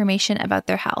quality information about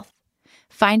their health.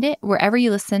 Find it wherever you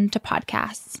listen to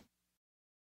podcasts.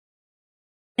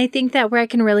 I think that where I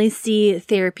can really see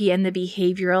therapy and the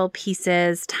behavioral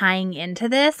pieces tying into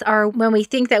this are when we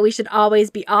think that we should always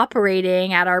be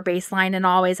operating at our baseline and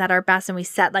always at our best, and we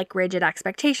set like rigid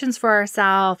expectations for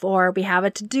ourselves, or we have a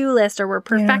to-do list, or we're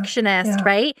perfectionist,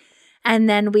 right? And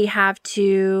then we have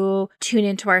to tune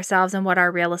into ourselves and what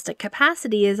our realistic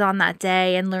capacity is on that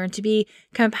day and learn to be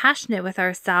compassionate with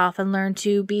ourselves and learn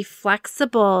to be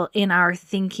flexible in our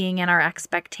thinking and our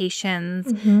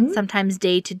expectations, sometimes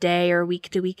day to day or week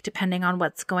to week, depending on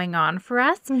what's going on for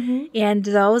us. And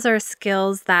those are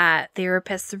skills that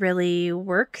therapists really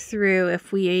work through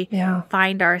if we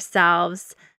find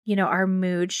ourselves, you know, our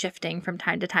mood shifting from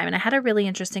time to time. And I had a really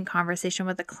interesting conversation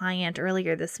with a client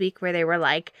earlier this week where they were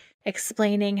like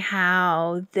explaining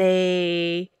how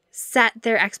they set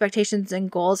their expectations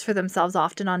and goals for themselves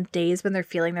often on days when they're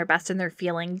feeling their best and they're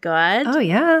feeling good. Oh,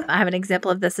 yeah. I have an example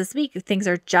of this week. Things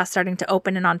are just starting to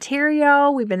open in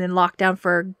Ontario. We've been in lockdown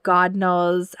for God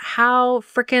knows how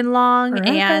freaking long.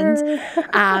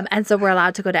 And so we're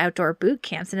allowed to go to outdoor boot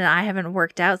camps. And I haven't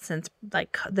worked out since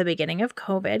like the beginning of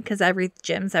COVID because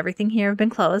everything here have been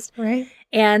closed. Right.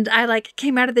 And I like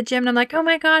came out of the gym and I'm like, oh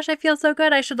my gosh, I feel so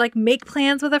good. I should like make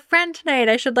plans with a friend tonight.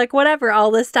 I should like whatever,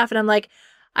 all this stuff. And I'm like,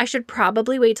 I should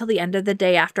probably wait till the end of the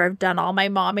day after I've done all my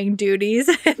momming duties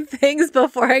and things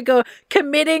before I go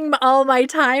committing all my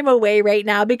time away right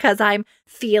now because I'm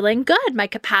feeling good. My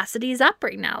capacity is up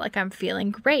right now. Like I'm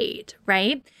feeling great,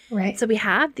 right? Right. So we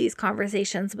have these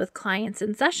conversations with clients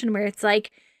in session where it's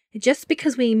like, just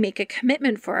because we make a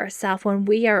commitment for ourselves when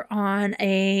we are on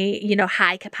a, you know,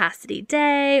 high capacity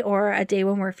day or a day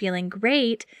when we're feeling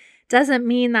great doesn't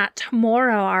mean that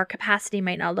tomorrow our capacity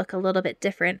might not look a little bit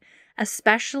different,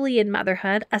 especially in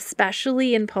motherhood,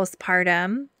 especially in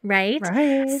postpartum, right?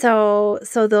 So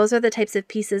those are the types of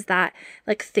pieces that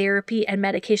like therapy and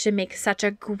medication make such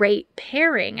a great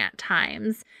pairing at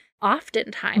times,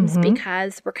 oftentimes,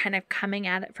 because we're kind of coming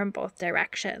at it from both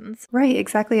directions. Right,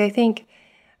 exactly. I think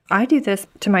I do this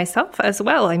to myself as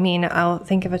well. I mean, I'll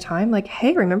think of a time like,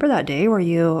 hey, remember that day where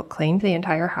you cleaned the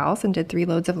entire house and did 3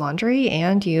 loads of laundry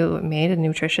and you made a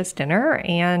nutritious dinner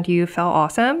and you felt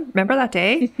awesome? Remember that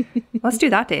day? Let's do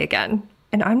that day again.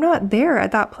 And I'm not there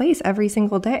at that place every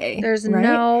single day. There's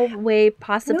no way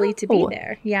possibly to be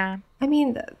there. Yeah. I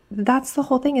mean, that's the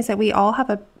whole thing is that we all have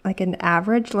an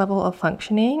average level of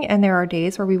functioning, and there are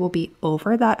days where we will be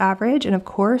over that average. And of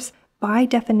course, by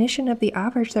definition of the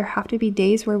average, there have to be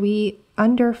days where we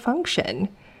underfunction.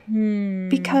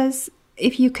 Because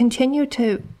if you continue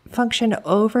to function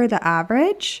over the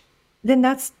average, then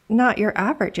that's not your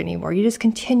average anymore. You just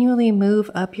continually move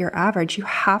up your average. You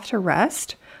have to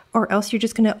rest, or else you're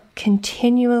just going to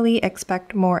continually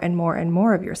expect more and more and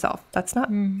more of yourself. That's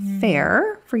not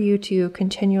fair for you to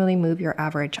continually move your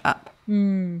average up.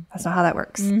 That's not how that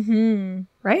works.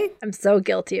 Right? I'm so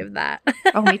guilty of that.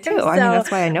 Oh, me too. I mean,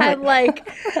 that's why I know I'm like,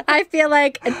 I feel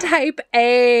like a type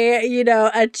A, you know,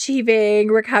 achieving,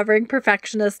 recovering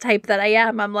perfectionist type that I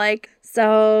am. I'm like,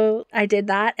 so I did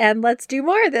that and let's do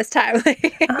more this time.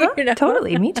 You know?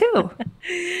 Totally. Me too.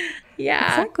 Yeah.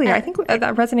 Exactly. I think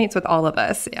that resonates with all of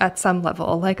us at some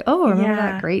level. Like, oh, remember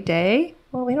that great day?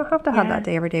 Well, we don't have to have that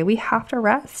day every day. We have to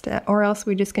rest, or else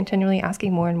we're just continually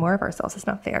asking more and more of ourselves. It's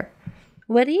not fair.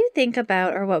 What do you think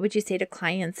about, or what would you say to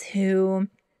clients who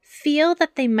feel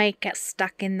that they might get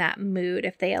stuck in that mood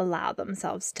if they allow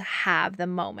themselves to have the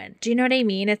moment? Do you know what I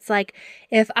mean? It's like,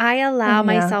 if I allow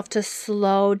myself to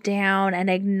slow down and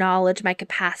acknowledge my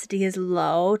capacity is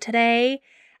low today,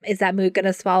 is that mood going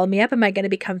to swallow me up? Am I going to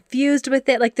be confused with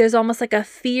it? Like there's almost like a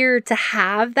fear to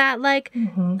have that, like,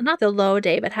 not the low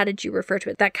day, but how did you refer to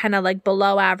it? That kind of like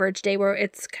below average day where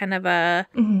it's kind of a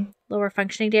lower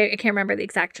functioning day. I can't remember the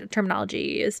exact terminology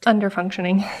you used.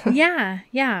 Underfunctioning. Yeah.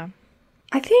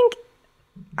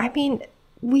 I mean,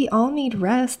 we all need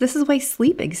rest. This is why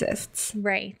sleep exists.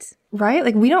 Right?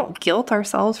 Like we don't guilt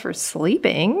ourselves for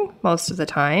sleeping most of the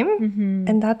time.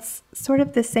 And that's sort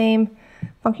of the same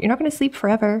function. You're not going to sleep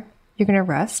forever. You're going to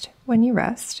rest when you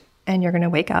rest, and you're going to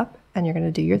wake up and you're going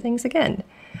to do your things again.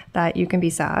 That you can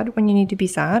be sad when you need to be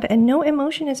sad, and no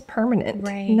emotion is permanent.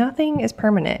 Right. Nothing is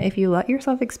permanent. If you let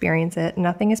yourself experience it,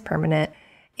 nothing is permanent.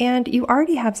 And you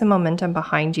already have some momentum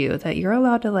behind you that you're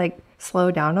allowed to like slow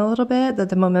down a little bit, that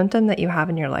the momentum that you have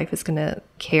in your life is going to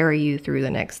carry you through the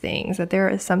next things, that there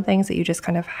are some things that you just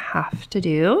kind of have to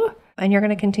do, and you're going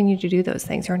to continue to do those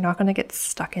things. You're not going to get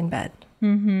stuck in bed.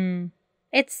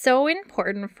 It's so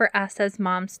important for us as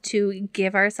moms to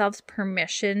give ourselves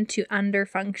permission to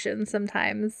underfunction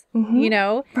sometimes, you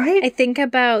know? Right. I think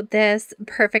about this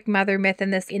perfect mother myth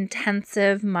and this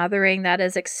intensive mothering that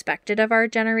is expected of our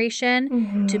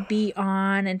generation to be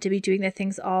on and to be doing the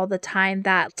things all the time,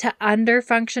 that to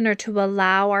underfunction or to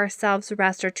allow ourselves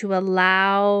rest or to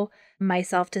allow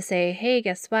myself to say, hey,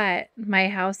 guess what? My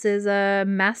house is a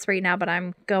mess right now, but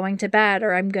I'm going to bed,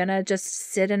 or I'm going to just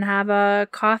sit and have a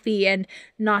coffee and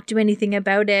not do anything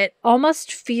about it,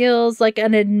 almost feels like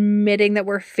an admitting that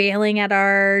we're failing at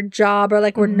our job, or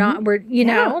like we're not, you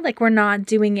know, like we're not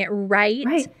doing it right.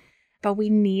 Right. But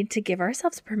we need to give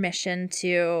ourselves permission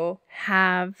to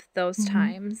have those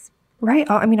times. Right.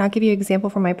 I mean, I'll give you an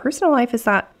example from my personal life is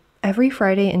that every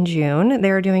Friday in June,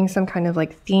 they're doing some kind of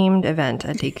like themed event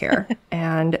at daycare.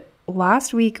 And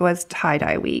last week was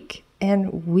tie-dye week.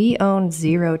 And we own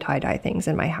 0 tie-dye things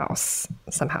in my house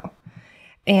somehow.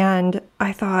 And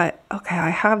I thought, okay,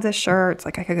 I have this shirt. It's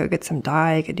like I could go get some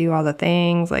dye. I could do all the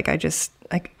things. Like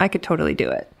I could totally do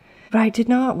it. But I did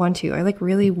not want to. I like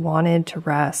really wanted to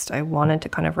rest. I wanted to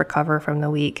kind of recover from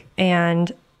the week.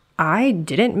 And I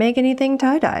didn't make anything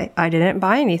tie-dye. I didn't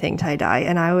buy anything tie-dye.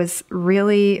 And I was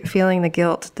really feeling the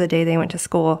guilt the day they went to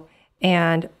school.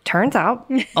 And turns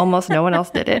out almost no one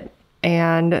else did it.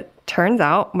 And turns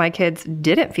out my kids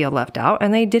didn't feel left out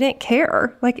and they didn't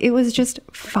care. Like it was just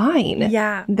fine.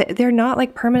 Yeah. They're not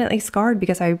like permanently scarred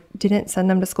because I didn't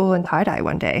send them to school in tie-dye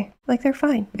one day. Like they're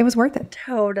fine. It was worth it.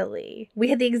 Totally. We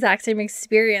had the exact same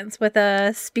experience with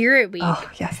a spirit week. Oh,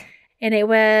 yes. And it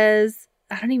was,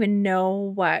 I don't even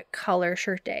know what color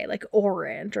shirt day, like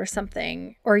orange or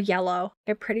something, or yellow.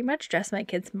 I pretty much dress my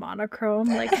kids monochrome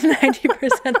like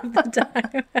 90% of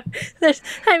the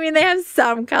time. They have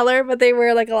some color, but they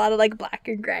wear like a lot of like black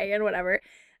and gray and whatever.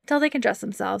 Until they can dress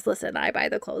themselves. Listen, I buy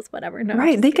the clothes, whatever. No,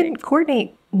 right. They can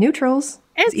coordinate neutrals.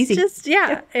 It's easy. Just,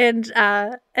 yeah. And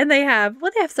they have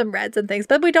some reds and things,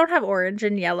 but we don't have orange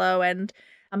and yellow. And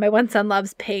my one son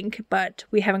loves pink, but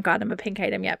we haven't got him a pink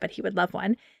item yet, but he would love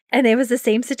one. And it was the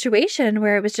same situation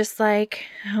where it was just like,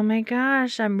 oh my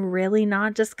gosh, I'm really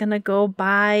not just going to go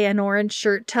buy an orange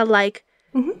shirt to like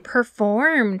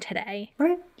perform today.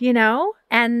 Right. You know?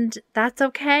 And that's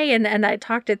okay. And I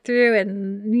talked it through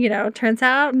and, you know, turns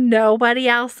out nobody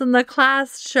else in the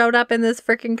class showed up in this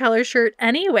freaking color shirt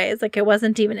anyways. Like it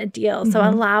wasn't even a deal. So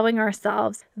allowing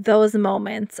ourselves those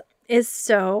moments is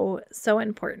so, so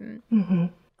important.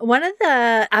 One of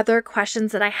the other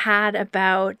questions that I had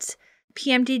about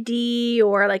PMDD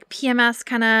or like PMS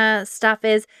kind of stuff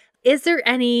is there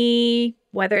any,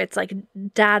 whether it's like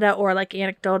data or like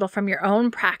anecdotal from your own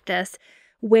practice,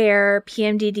 where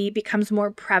PMDD becomes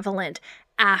more prevalent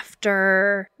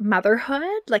after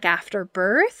motherhood, like after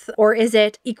birth, or is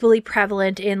it equally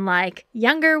prevalent in like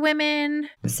younger women?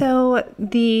 So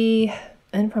the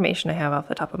information I have off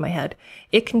the top of my head,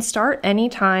 it can start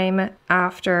anytime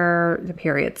after the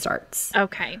period starts.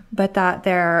 Okay. But that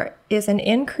there is an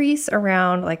increase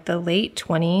around like the late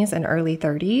 20s and early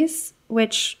 30s,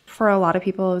 which for a lot of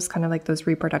people is kind of like those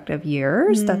reproductive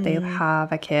years that they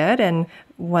have a kid. And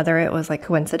whether it was like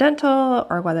coincidental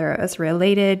or whether it was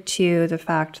related to the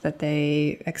fact that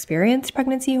they experienced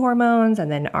pregnancy hormones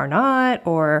and then are not,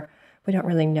 or we don't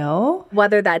really know.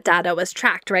 Whether that data was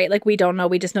tracked, right? Like we don't know.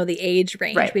 We just know the age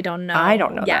range. Right. We don't know. I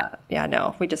don't know that. Yeah,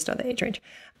 no. We just know the age range.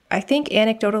 I think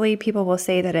anecdotally, people will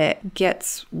say that it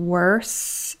gets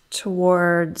worse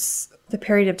towards the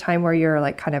period of time where you're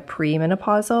like kind of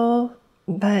premenopausal.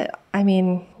 But I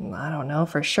mean, I don't know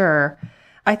for sure.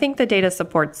 I think the data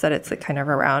supports that it's like kind of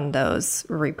around those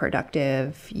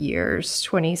reproductive years,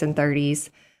 20s and 30s.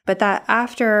 But that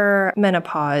after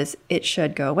menopause, it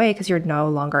should go away because you're no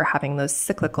longer having those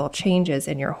cyclical changes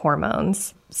in your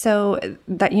hormones. So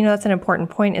that, you know, that's an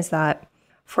important point, is that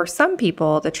for some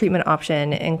people, the treatment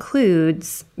option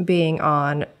includes being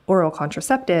on oral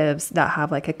contraceptives that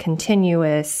have like a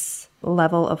continuous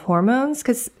level of hormones,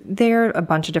 because there are a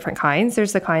bunch of different kinds.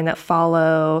 There's the kind that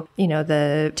follow, you know,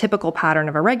 the typical pattern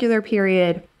of a regular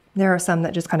period. There are some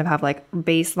that just kind of have like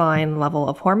baseline level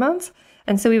of hormones.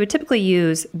 And so we would typically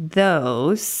use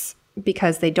those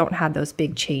because they don't have those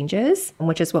big changes,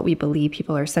 which is what we believe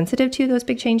people are sensitive to, those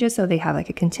big changes. So they have like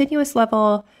a continuous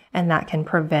level, and that can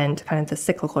prevent kind of the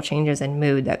cyclical changes in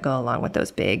mood that go along with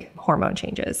those big hormone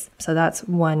changes. So that's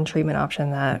one treatment option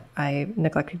that I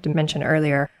neglected to mention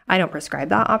earlier. I don't prescribe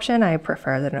that option. I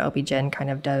prefer that an OB-GYN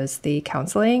kind of does the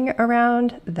counseling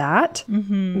around that,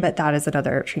 but that is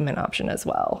another treatment option as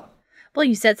well. Well,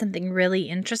 you said something really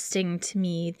interesting to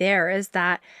me there, is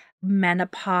that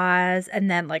menopause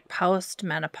and then like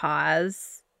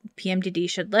post-menopause, PMDD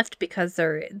should lift because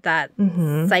that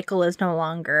cycle is no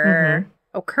longer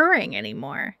occurring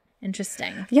anymore.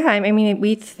 Interesting. Yeah, I mean,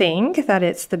 we think that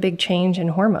it's the big change in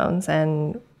hormones,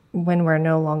 and when we're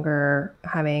no longer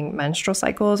having menstrual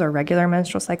cycles or regular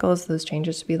menstrual cycles, those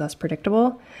changes should be less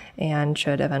predictable and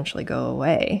should eventually go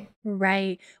away.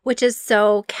 Right. Which is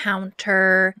so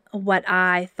counter what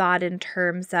I thought in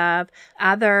terms of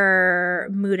other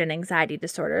mood and anxiety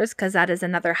disorders, because that is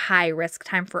another high risk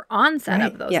time for onset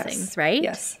of those things, right?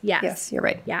 Yes, you're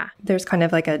right. Yeah. There's kind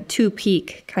of like a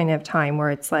 2-peak kind of time where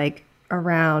it's like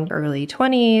around early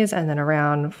 20s and then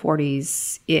around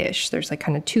 40s-ish. There's like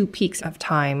kind of 2 peaks of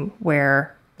time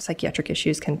where psychiatric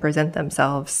issues can present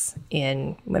themselves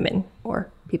in women or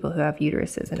people who have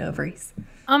uteruses and ovaries.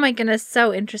 Oh my goodness,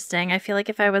 so interesting. I feel like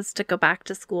if I was to go back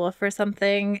to school for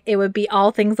something, it would be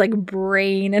all things like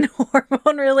brain and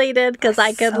hormone related, because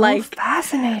I could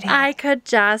fascinating. I could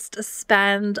just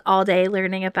spend all day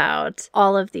learning about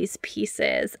all of these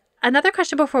pieces. Another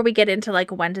question before we get into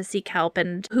like when to seek help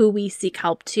and who we seek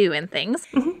help to and things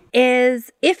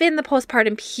is if in the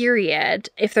postpartum period,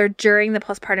 if they're during the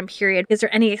postpartum period, is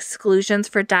there any exclusions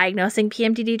for diagnosing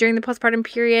PMDD during the postpartum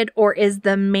period? Or is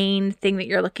the main thing that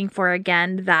you're looking for,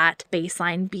 again, that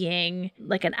baseline being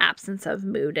like an absence of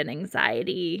mood and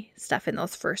anxiety stuff in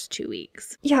those first 2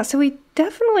 weeks? Yeah, so we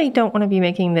definitely don't want to be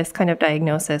making this kind of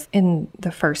diagnosis in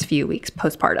the first few weeks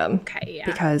postpartum. Okay, yeah.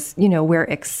 Because, you know, we're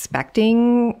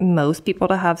expecting most people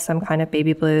to have some kind of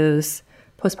baby blues.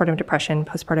 Postpartum depression,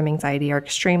 postpartum anxiety are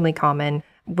extremely common.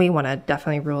 We want to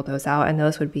definitely rule those out, and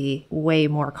those would be way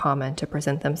more common to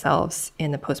present themselves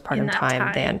in the postpartum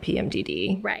time than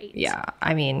PMDD. Right. Yeah.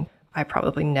 I mean, I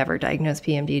probably never diagnosed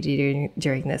PMDD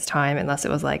during this time unless it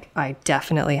was like, I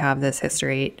definitely have this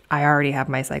history. I already have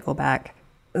my cycle back.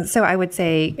 So I would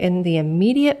say in the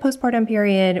immediate postpartum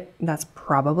period, that's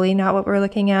probably not what we're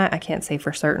looking at. I can't say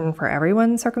for certain for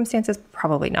everyone's circumstances,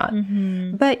 probably not.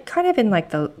 But kind of in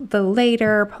like the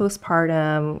later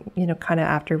postpartum, you know, kind of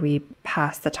after we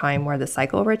pass the time where the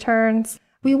cycle returns,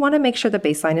 we want to make sure the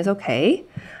baseline is okay,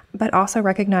 but also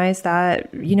recognize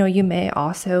that, you know, you may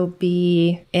also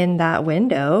be in that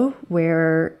window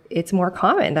where it's more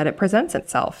common that it presents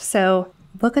itself. So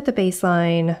look at the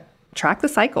baseline. Track the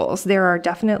cycles. There are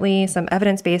definitely some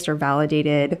evidence-based or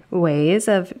validated ways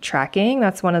of tracking.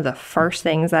 That's one of the first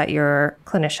things that your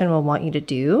clinician will want you to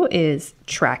do is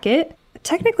track it.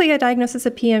 Technically, a diagnosis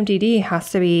of PMDD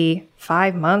has to be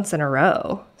 5 months in a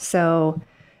row. So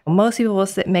most people will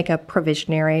make a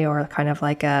provisionary or kind of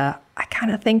like I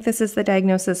kind of think this is the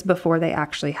diagnosis before they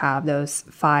actually have those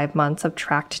 5 months of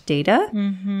tracked data.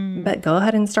 But go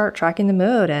ahead and start tracking the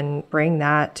mood and bring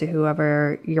that to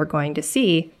whoever you're going to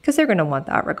see, because they're going to want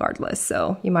that regardless.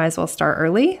 So you might as well start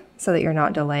early so that you're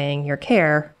not delaying your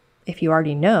care. If you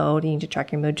already know you need to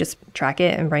track your mood, just track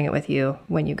it and bring it with you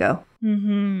when you go.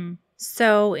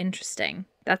 So interesting.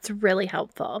 That's really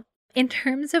helpful. In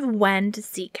terms of when to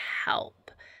seek help,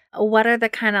 what are the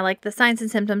kind of like the signs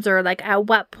and symptoms, or like at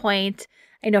what point,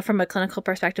 I know from a clinical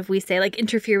perspective, we say like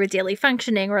interfere with daily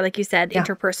functioning, or like you said,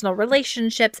 interpersonal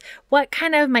relationships. What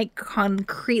kind of might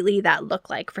concretely that look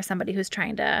like for somebody who's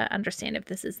trying to understand if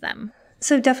this is them?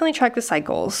 So definitely track the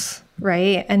cycles,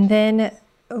 right? And then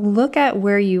look at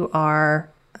where you are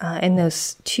in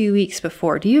those 2 weeks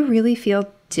before. Do you really feel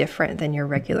different than your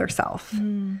regular self?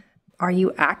 Are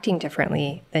you acting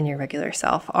differently than your regular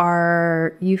self?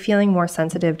 Are you feeling more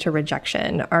sensitive to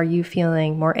rejection? Are you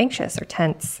feeling more anxious or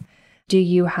tense? Do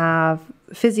you have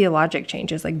physiologic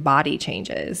changes like body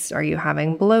changes? Are you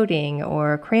having bloating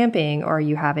or cramping? Or are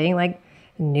you having like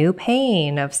new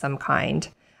pain of some kind?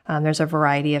 There's a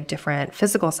variety of different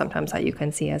physical symptoms that you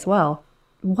can see as well.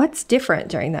 What's different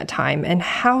during that time, and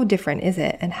how different is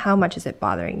it, and how much is it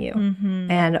bothering you?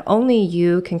 And only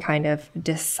you can kind of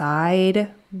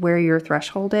decide where your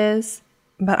threshold is.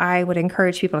 But I would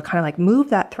encourage people to kind of like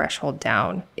move that threshold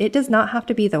down. It does not have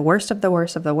to be the worst of the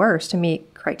worst of the worst to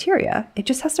meet criteria. It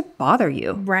just has to bother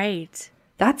you. Right.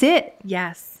 That's it.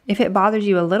 Yes. If it bothers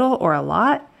you a little or a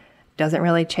lot, doesn't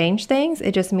really change things.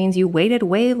 It just means you waited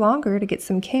way longer to get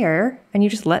some care, and you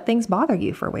just let things bother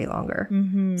you for way longer.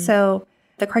 So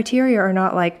the criteria are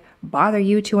not like bother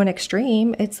you to an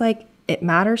extreme. It's like it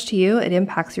matters to you. It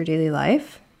impacts your daily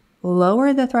life.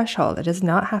 Lower the threshold. It does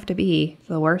not have to be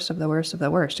the worst of the worst of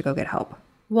the worst to go get help.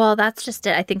 Well, that's just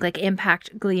it. I think like impact,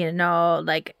 you know,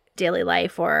 like daily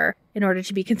life, or in order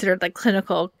to be considered like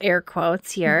clinical air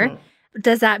quotes here.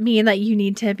 Does that mean that you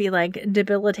need to be like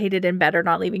debilitated in bed or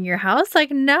not leaving your house? Like,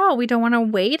 no, we don't want to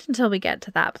wait until we get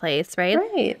to that place, right?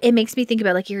 Right. It makes me think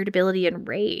about like irritability and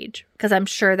rage, because I'm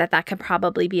sure that could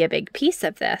probably be a big piece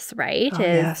of this, right?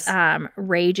 Yes.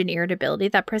 Rage and irritability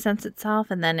that presents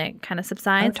itself and then it kind of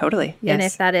subsides. Oh, totally. Yes. And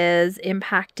if that is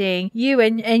impacting you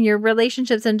and your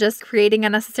relationships and just creating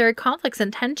unnecessary conflicts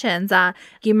and tensions,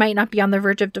 you might not be on the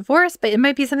verge of divorce, but it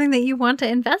might be something that you want to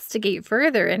investigate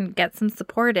further and get some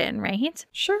support in, right?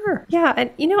 Sure. Yeah. And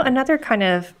another kind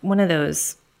of one of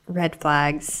those red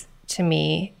flags to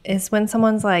me is when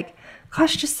someone's like,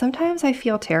 gosh, just sometimes I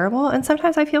feel terrible and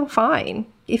sometimes I feel fine.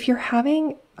 If you're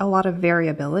having a lot of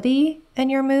variability in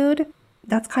your mood,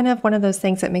 that's kind of one of those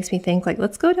things that makes me think like,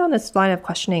 let's go down this line of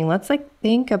questioning. Let's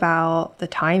think about the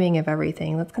timing of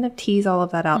everything. Let's kind of tease all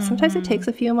of that out. Sometimes it takes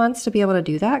a few months to be able to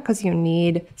do that because you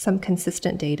need some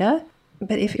consistent data.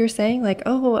 But if you're saying like,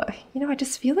 oh, I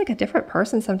just feel like a different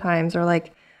person sometimes, or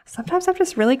like, sometimes I'm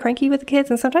just really cranky with the kids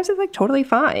and sometimes it's like totally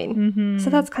fine. So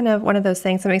that's kind of one of those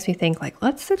things that makes me think like,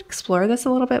 let's explore this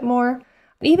a little bit more.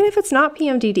 Even if it's not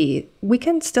PMDD, we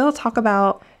can still talk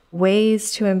about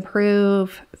ways to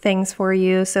improve things for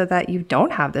you so that you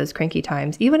don't have those cranky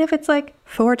times. Even if it's like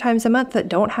 4 times a month that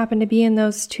don't happen to be in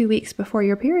those 2 weeks before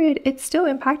your period, it's still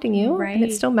impacting you and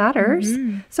it still matters.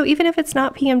 So even if it's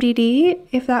not PMDD,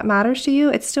 if that matters to you,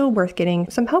 it's still worth getting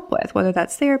some help with, whether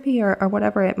that's therapy or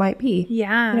whatever it might be.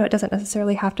 Yeah. It doesn't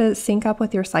necessarily have to sync up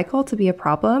with your cycle to be a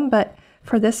problem, but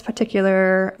for this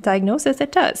particular diagnosis,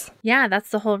 it does. Yeah,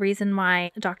 that's the whole reason why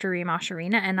Dr. Rima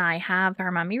Sharina and I have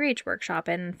our Mommy Rage workshop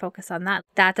and focus on that.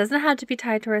 That doesn't have to be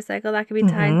tied to our cycle. That could be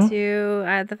tied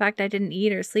to the fact I didn't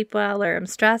eat or sleep well or I'm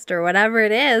stressed or whatever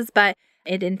it is, but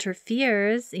it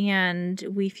interferes and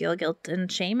we feel guilt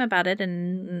and shame about it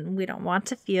and we don't want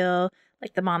to feel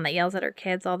like the mom that yells at her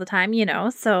kids all the time,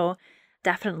 So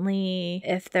definitely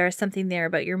if there's something there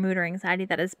about your mood or anxiety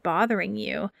that is bothering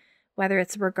you, whether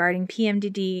it's regarding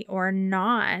PMDD or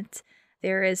not,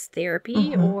 there is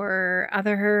therapy or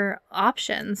other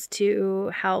options to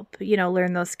help,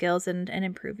 learn those skills and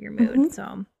improve your mood.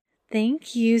 So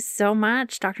thank you so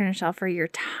much, Dr. Nichelle, for your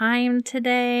time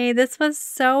today. This was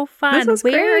so fun. This was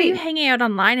Where are great. you hanging out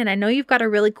online? And I know you've got a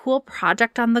really cool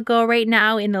project on the go right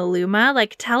now in Illuma.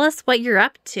 Like, tell us what you're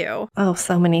up to. Oh,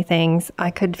 so many things.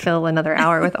 I could fill another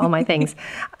hour with all my things.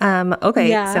 So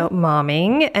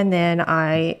momming, and then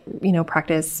I,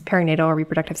 practice perinatal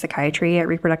reproductive psychiatry at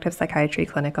Reproductive Psychiatry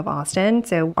Clinic of Austin.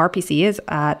 So RPC is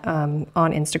at on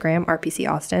Instagram,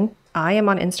 RPC Austin. I am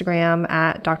on Instagram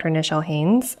at Dr. Nichelle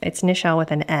Haynes. It's Nichelle with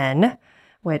an N,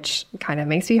 which kind of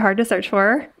makes me hard to search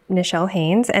for, Nichelle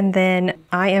Haynes. And then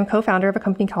I am co-founder of a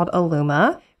company called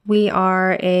Illuma. We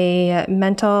are a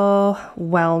mental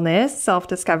wellness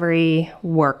self-discovery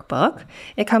workbook.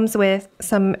 It comes with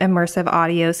some immersive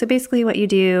audio. So basically what you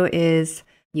do is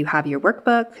you have your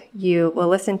workbook, you will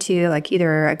listen to like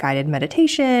either a guided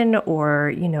meditation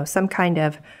or, some kind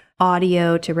of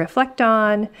audio to reflect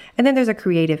on. And then there's a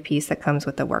creative piece that comes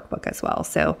with the workbook as well.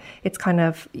 So it's kind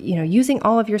of, using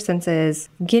all of your senses,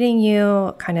 getting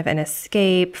you kind of an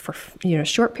escape for, a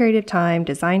short period of time,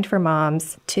 designed for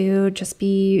moms to just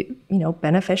be,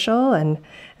 beneficial and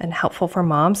helpful for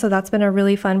moms. So that's been a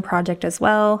really fun project as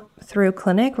well. Through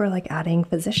Clinic, we're like adding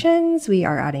physicians, we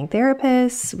are adding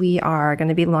therapists, we are going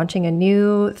to be launching a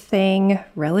new thing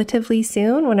relatively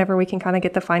soon, whenever we can kind of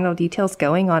get the final details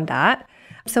going on that.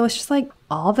 So it's just like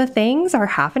all the things are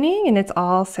happening and it's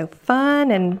all so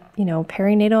fun and,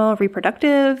 perinatal,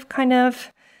 reproductive kind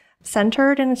of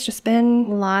centered. And it's just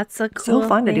been lots of cool so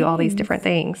fun things. To do all these different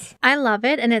things. I love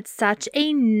it. And it's such a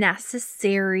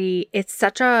it's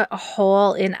such a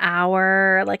hole in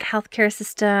our healthcare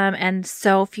system. And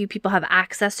so few people have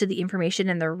access to the information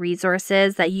and the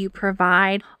resources that you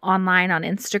provide online on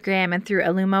Instagram and through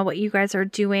Illuma, what you guys are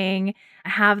doing. I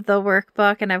have the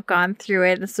workbook and I've gone through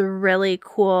it. It's really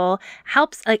cool.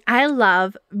 Helps. I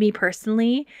love, me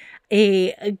personally,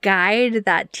 a guide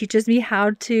that teaches me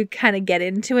how to kind of get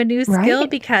into a new skill,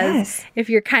 because if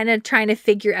you're kind of trying to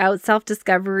figure out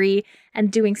self-discovery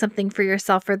and doing something for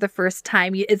yourself for the first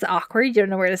time, it's awkward. You don't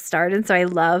know where to start. And so I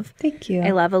love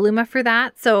Illuma for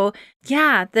that. So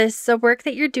yeah, the work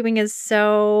that you're doing is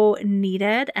so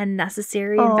needed and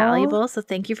necessary and valuable. So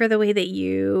thank you for the way that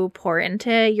you pour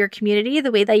into your community,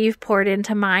 the way that you've poured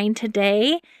into mine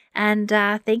today. And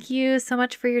thank you so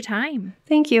much for your time.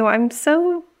 Thank you. I'm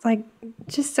so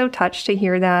just so touched to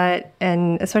hear that.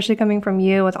 And especially coming from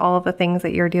you with all of the things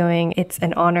that you're doing, it's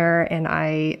an honor. And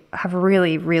I have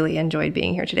really, really enjoyed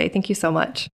being here today. Thank you so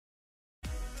much.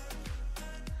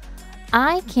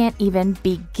 I can't even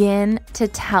begin to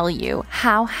tell you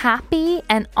how happy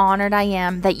and honored I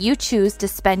am that you choose to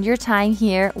spend your time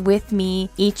here with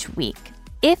me each week.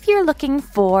 If you're looking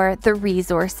for the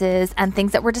resources and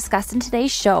things that were discussed in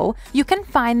today's show, you can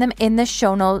find them in the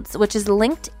show notes, which is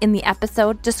linked in the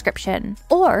episode description.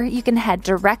 Or you can head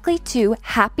directly to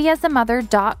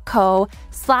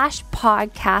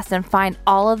happyasamother.co/podcast and find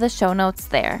all of the show notes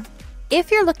there. If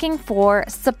you're looking for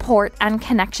support and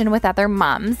connection with other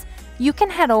moms, you can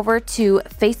head over to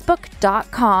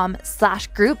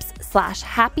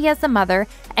facebook.com/groups/happyasamother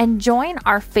and join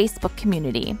our Facebook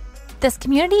community. This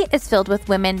community is filled with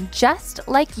women just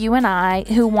like you and I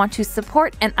who want to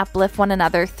support and uplift one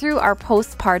another through our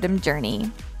postpartum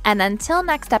journey. And until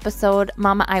next episode,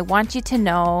 Mama, I want you to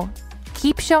know,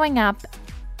 keep showing up.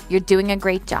 You're doing a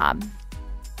great job.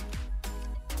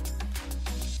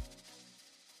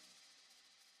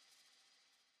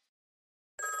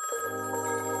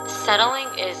 Settling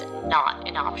is not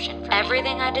an option for me.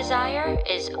 Everything I desire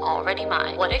is already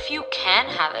mine. What if you can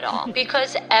have it all?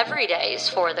 Because every day is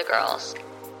for the girls.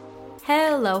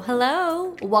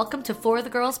 Hello. Welcome to For the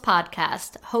Girls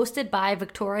podcast, hosted by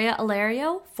Victoria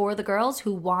Alario for the girls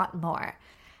who want more.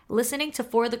 Listening to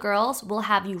For the Girls will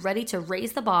have you ready to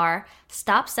raise the bar,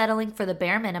 stop settling for the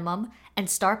bare minimum, and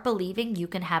start believing you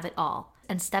can have it all,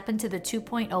 and step into the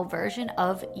 2.0 version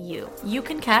of you. You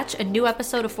can catch a new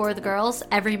episode of For the Girls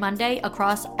every Monday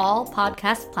across all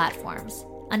podcast platforms.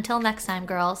 Until next time,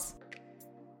 girls.